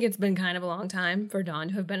starting to think it's been kind of a long time for Dawn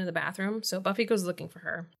to have been in the bathroom, so Buffy goes looking for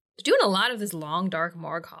her. They're doing a lot of this long, dark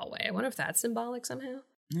morgue hallway. I wonder if that's symbolic somehow.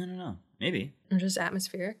 I don't know. Maybe. Or just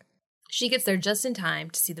atmospheric. She gets there just in time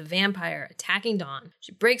to see the vampire attacking Dawn.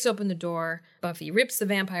 She breaks open the door. Buffy rips the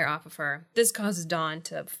vampire off of her. This causes Dawn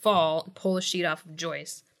to fall and pull the sheet off of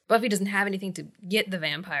Joyce. Buffy doesn't have anything to get the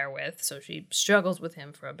vampire with, so she struggles with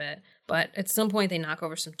him for a bit. But at some point, they knock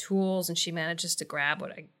over some tools, and she manages to grab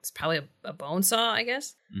what is probably a bone saw, I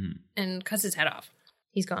guess, and cuts his head off.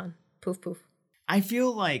 He's gone. Poof, poof. I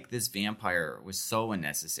feel like this vampire was so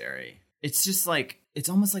unnecessary. It's just like, it's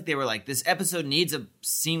almost like they were like, this episode needs a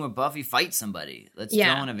scene where Buffy fights somebody. Let's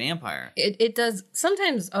throw in a vampire. It does.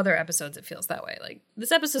 Sometimes other episodes, it feels that way. Like,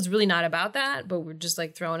 this episode's really not about that, but we're just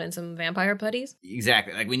like throwing in some vampire putties.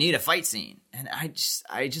 Exactly. Like, we need a fight scene. And I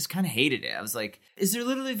just kind of hated it. I was like, is there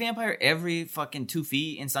literally a vampire every fucking 2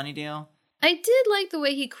 feet in Sunnydale? I did like the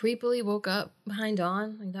way he creepily woke up behind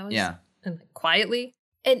Dawn. Like, that was and like, quietly.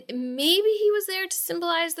 And maybe he was there to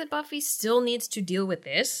symbolize that Buffy still needs to deal with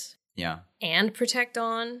this. Yeah. And protect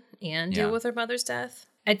Dawn and deal with her mother's death.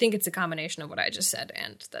 I think it's a combination of what I just said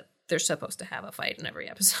and that they're supposed to have a fight in every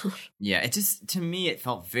episode. Yeah, it just, to me, it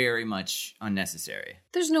felt very much unnecessary.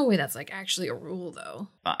 There's no way that's like actually a rule, though.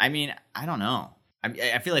 I mean, I don't know.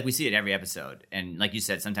 I feel like we see it every episode. And like you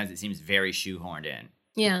said, sometimes it seems very shoehorned in.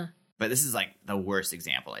 Yeah. But this is like the worst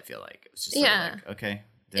example, I feel like. It was just sort of like, okay.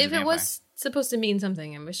 If it was supposed to mean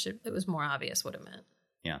something, I wish it was more obvious what it meant.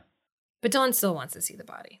 Yeah. But Dawn still wants to see the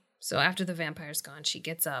body. So after the vampire's gone, she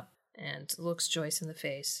gets up and looks Joyce in the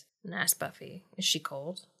face and asks Buffy, is she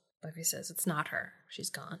cold? Buffy says, it's not her.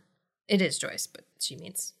 She's gone. It is Joyce, but she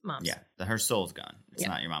means mom's. Yeah, her soul's gone. It's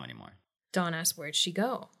not your mom anymore. Dawn asks, where'd she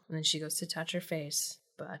go? And then she goes to touch her face,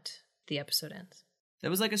 but the episode ends.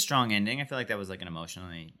 That was like a strong ending. I feel like that was like an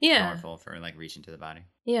emotionally powerful for like reaching to the body.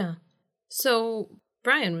 Yeah. So,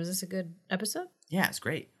 Brian, was this a good episode? Yeah, it's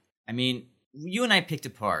great. I mean, you and I picked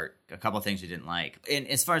apart a couple of things we didn't like. And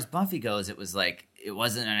as far as Buffy goes, it was like, it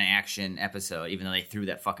wasn't an action episode, even though they threw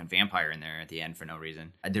that fucking vampire in there at the end for no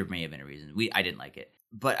reason. There may have been a reason. I didn't like it.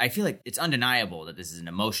 But I feel like it's undeniable that this is an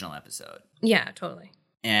emotional episode. Yeah, totally.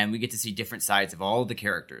 And we get to see different sides of all the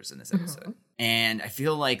characters in this episode. And I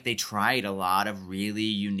feel like they tried a lot of really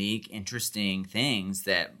unique, interesting things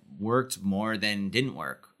that worked more than didn't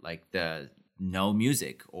work. Like the no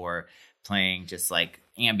music or playing just like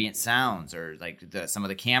ambient sounds or like some of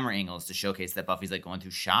the camera angles to showcase that Buffy's like going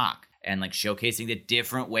through shock and like showcasing the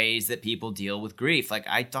different ways that people deal with grief. Like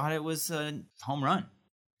I thought it was a home run.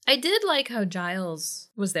 I did like how Giles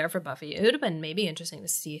was there for Buffy. It would have been maybe interesting to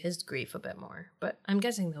see his grief a bit more, but I'm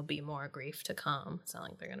guessing there'll be more grief to come. It's not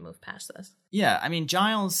like they're going to move past this. Yeah, I mean,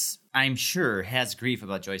 Giles, I'm sure, has grief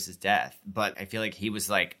about Joyce's death, but I feel like he was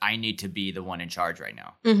like, I need to be the one in charge right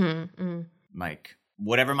now. Like,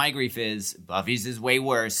 whatever my grief is, Buffy's is way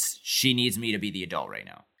worse. She needs me to be the adult right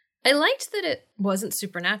now. I liked that it wasn't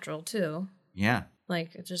supernatural, too. Yeah.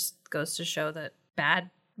 Like, it just goes to show that bad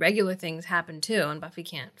regular things happen too, and Buffy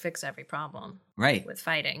can't fix every problem. Right. With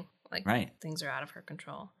fighting. Like, right. Things are out of her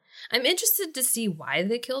control. I'm interested to see why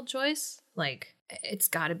they killed Joyce. Like, it's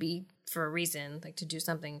got to be for a reason, like to do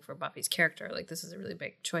something for Buffy's character. Like, this is a really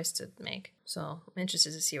big choice to make. So I'm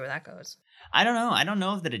interested to see where that goes. I don't know. I don't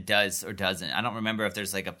know that it does or doesn't. I don't remember if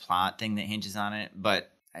there's like a plot thing that hinges on it, but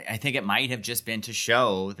I think it might have just been to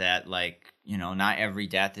show that, like, you know, not every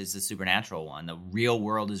death is a supernatural one. The real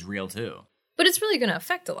world is real too. But it's really going to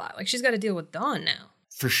affect a lot. Like, she's got to deal with Dawn now.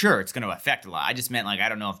 For sure, it's going to affect a lot. I just meant, like, I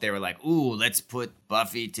don't know if they were like, ooh, let's put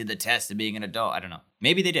Buffy to the test of being an adult. I don't know.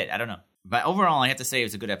 Maybe they did. I don't know. But overall, I have to say it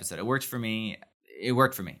was a good episode. It worked for me.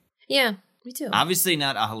 Yeah, me too. Obviously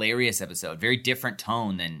not a hilarious episode. Very different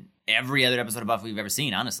tone than every other episode of Buffy we've ever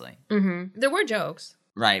seen, honestly. There were jokes.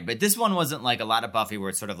 Right, but this one wasn't like a lot of Buffy where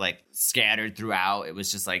it's sort of like scattered throughout. It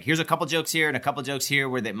was just like, here's a couple jokes here and a couple jokes here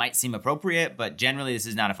where they might seem appropriate, but generally this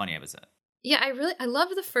is not a funny episode. Yeah, I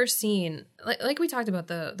loved the first scene. Like we talked about,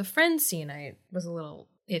 the Friends scene, I was a little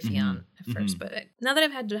iffy on at first, but now that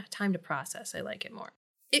I've had time to process, I like it more.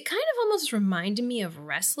 It kind of almost reminded me of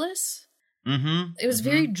Restless. It was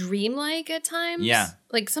very dreamlike at times. Yeah.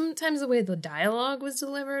 Like, sometimes the way the dialogue was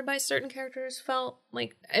delivered by certain characters felt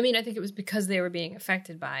like, I mean, I think it was because they were being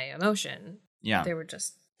affected by emotion. Yeah. They were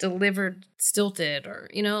just delivered stilted or,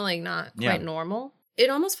 you know, like not quite normal. It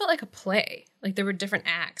almost felt like a play. Like, there were different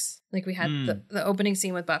acts. Like, we had the opening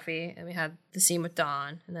scene with Buffy, and we had the scene with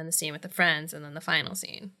Dawn, and then the scene with the Friends, and then the final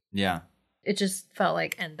scene. Yeah. It just felt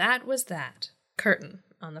like, and that was that curtain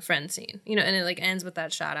on the Friends scene. You know, and it like ends with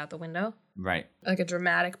that shot out the window. Right. Like a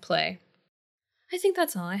dramatic play. I think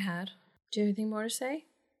that's all I had. Do you have anything more to say?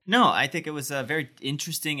 No, I think it was a very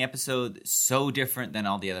interesting episode, so different than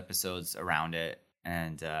all the other episodes around it.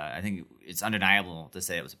 And I think it's undeniable to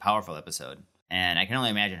say it was a powerful episode. And I can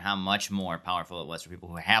only imagine how much more powerful it was for people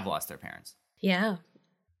who have lost their parents. Yeah.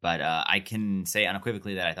 But I can say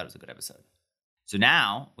unequivocally that I thought it was a good episode. So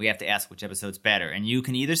now we have to ask which episode's better. And you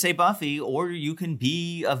can either say Buffy or you can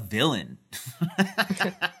be a villain.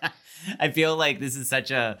 I feel like this is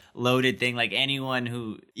such a loaded thing. Like, anyone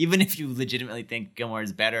who, even if you legitimately think Gilmore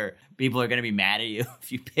is better, people are going to be mad at you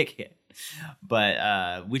if you pick it.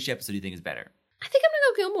 But which episode do you think is better? I think I'm going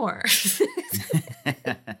to go Gilmore.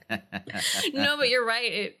 No, but you're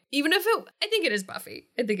right. I think it is Buffy.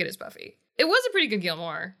 It was a pretty good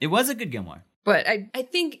Gilmore. It was a good Gilmore. But I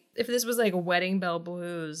think if this was like Wedding Bell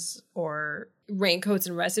Blues or Raincoats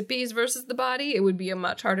and Recipes versus The Body, it would be a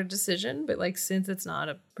much harder decision. But like, since it's not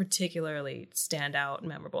a particularly standout,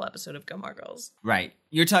 memorable episode of Gilmore Girls. Right.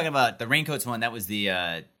 You're talking about the Raincoats one. That was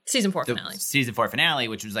the Season 4 finale. Season 4 finale,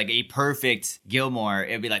 which was like a perfect Gilmore.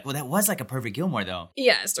 It'd be like, well, that was like a perfect Gilmore, though.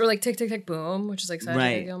 Yes. Or like Tick, Tick, Tick, Boom, which is like such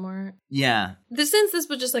a good Gilmore. Yeah. Since this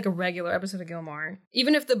was just like a regular episode of Gilmore,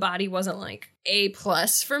 even if The Body wasn't like A+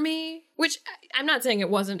 for me, which I'm not saying it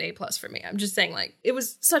wasn't A+ for me. I'm just saying, like, it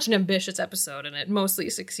was such an ambitious episode and it mostly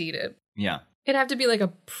succeeded. Yeah. It'd have to be like a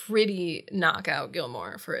pretty knockout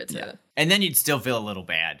Gilmore for it to. Yeah. And then you'd still feel a little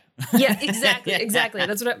bad. Yeah, exactly. Exactly.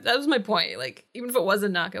 That was my point. Like, even if it was a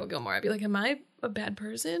knockout Gilmore, I'd be like, am I a bad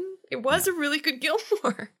person? It was a really good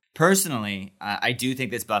Gilmore. Personally, I do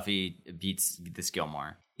think this Buffy beats this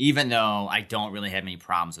Gilmore. Even though I don't really have any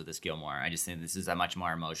problems with this Gilmore. I just think this is a much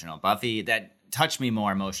more emotional Buffy that touched me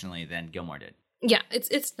more emotionally than Gilmore did. Yeah,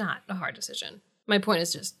 it's not a hard decision. My point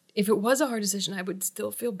is just, if it was a hard decision, I would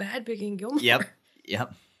still feel bad picking Gilmore.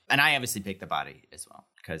 Yep. And I obviously picked The Body as well,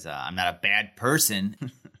 because I'm not a bad person.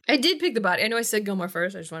 I did pick The Body. I know I said Gilmore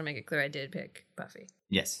first. I just want to make it clear I did pick Buffy.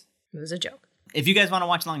 Yes. It was a joke. If you guys want to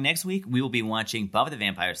watch along next week, we will be watching Buffy the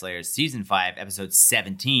Vampire Slayer Season 5, Episode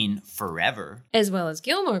 17, Forever. As well as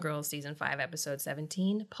Gilmore Girls Season 5, Episode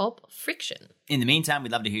 17, Pulp Friction. In the meantime,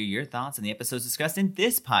 we'd love to hear your thoughts on the episodes discussed in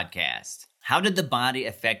this podcast. How did The Body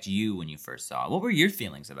affect you when you first saw it? What were your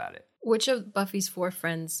feelings about it? Which of Buffy's 4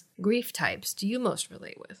 friends' grief types do you most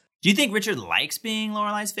relate with? Do you think Richard likes being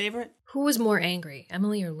Lorelai's favorite? Who was more angry,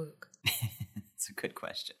 Emily or Luke? It's a good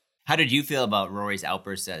question. How did you feel about Rory's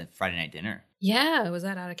outburst at Friday night dinner? Yeah, was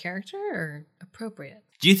that out of character or appropriate?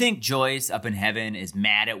 Do you think Joyce up in heaven is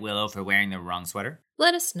mad at Willow for wearing the wrong sweater?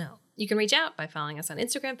 Let us know. You can reach out by following us on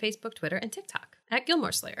Instagram, Facebook, Twitter, and TikTok at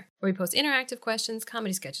Gilmore Slayer, where we post interactive questions,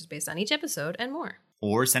 comedy sketches based on each episode, and more.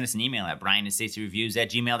 Or send us an email at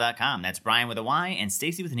brianandstacy.reviews@gmail.com. That's Brian with a Y and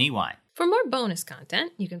Stacy with an EY. For more bonus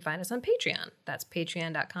content, you can find us on Patreon. That's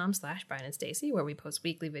patreon.com/BrianandStacy, where we post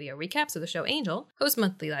weekly video recaps of the show Angel, host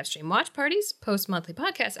monthly live stream watch parties, post monthly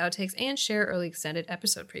podcast outtakes, and share early extended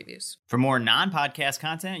episode previews. For more non-podcast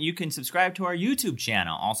content, you can subscribe to our YouTube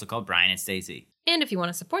channel, also called Brian and Stacy. And if you want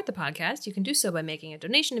to support the podcast, you can do so by making a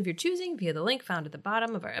donation of your choosing via the link found at the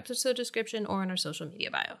bottom of our episode description or in our social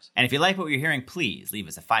media bios. And if you like what you're hearing, please leave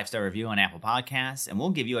us a 5-star review on Apple Podcasts, and we'll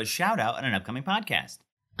give you a shout-out on an upcoming podcast.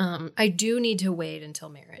 I do need to wait until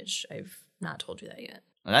marriage. I've not told you that yet.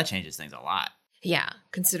 Well, that changes things a lot. Yeah,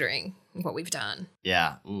 considering what we've done.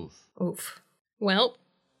 Yeah, oof. Well,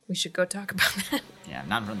 we should go talk about that. Yeah,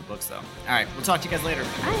 not in front of the books, though. All right, we'll talk to you guys later.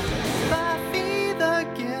 Bye. Buffy the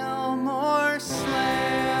Gilmore Slayer.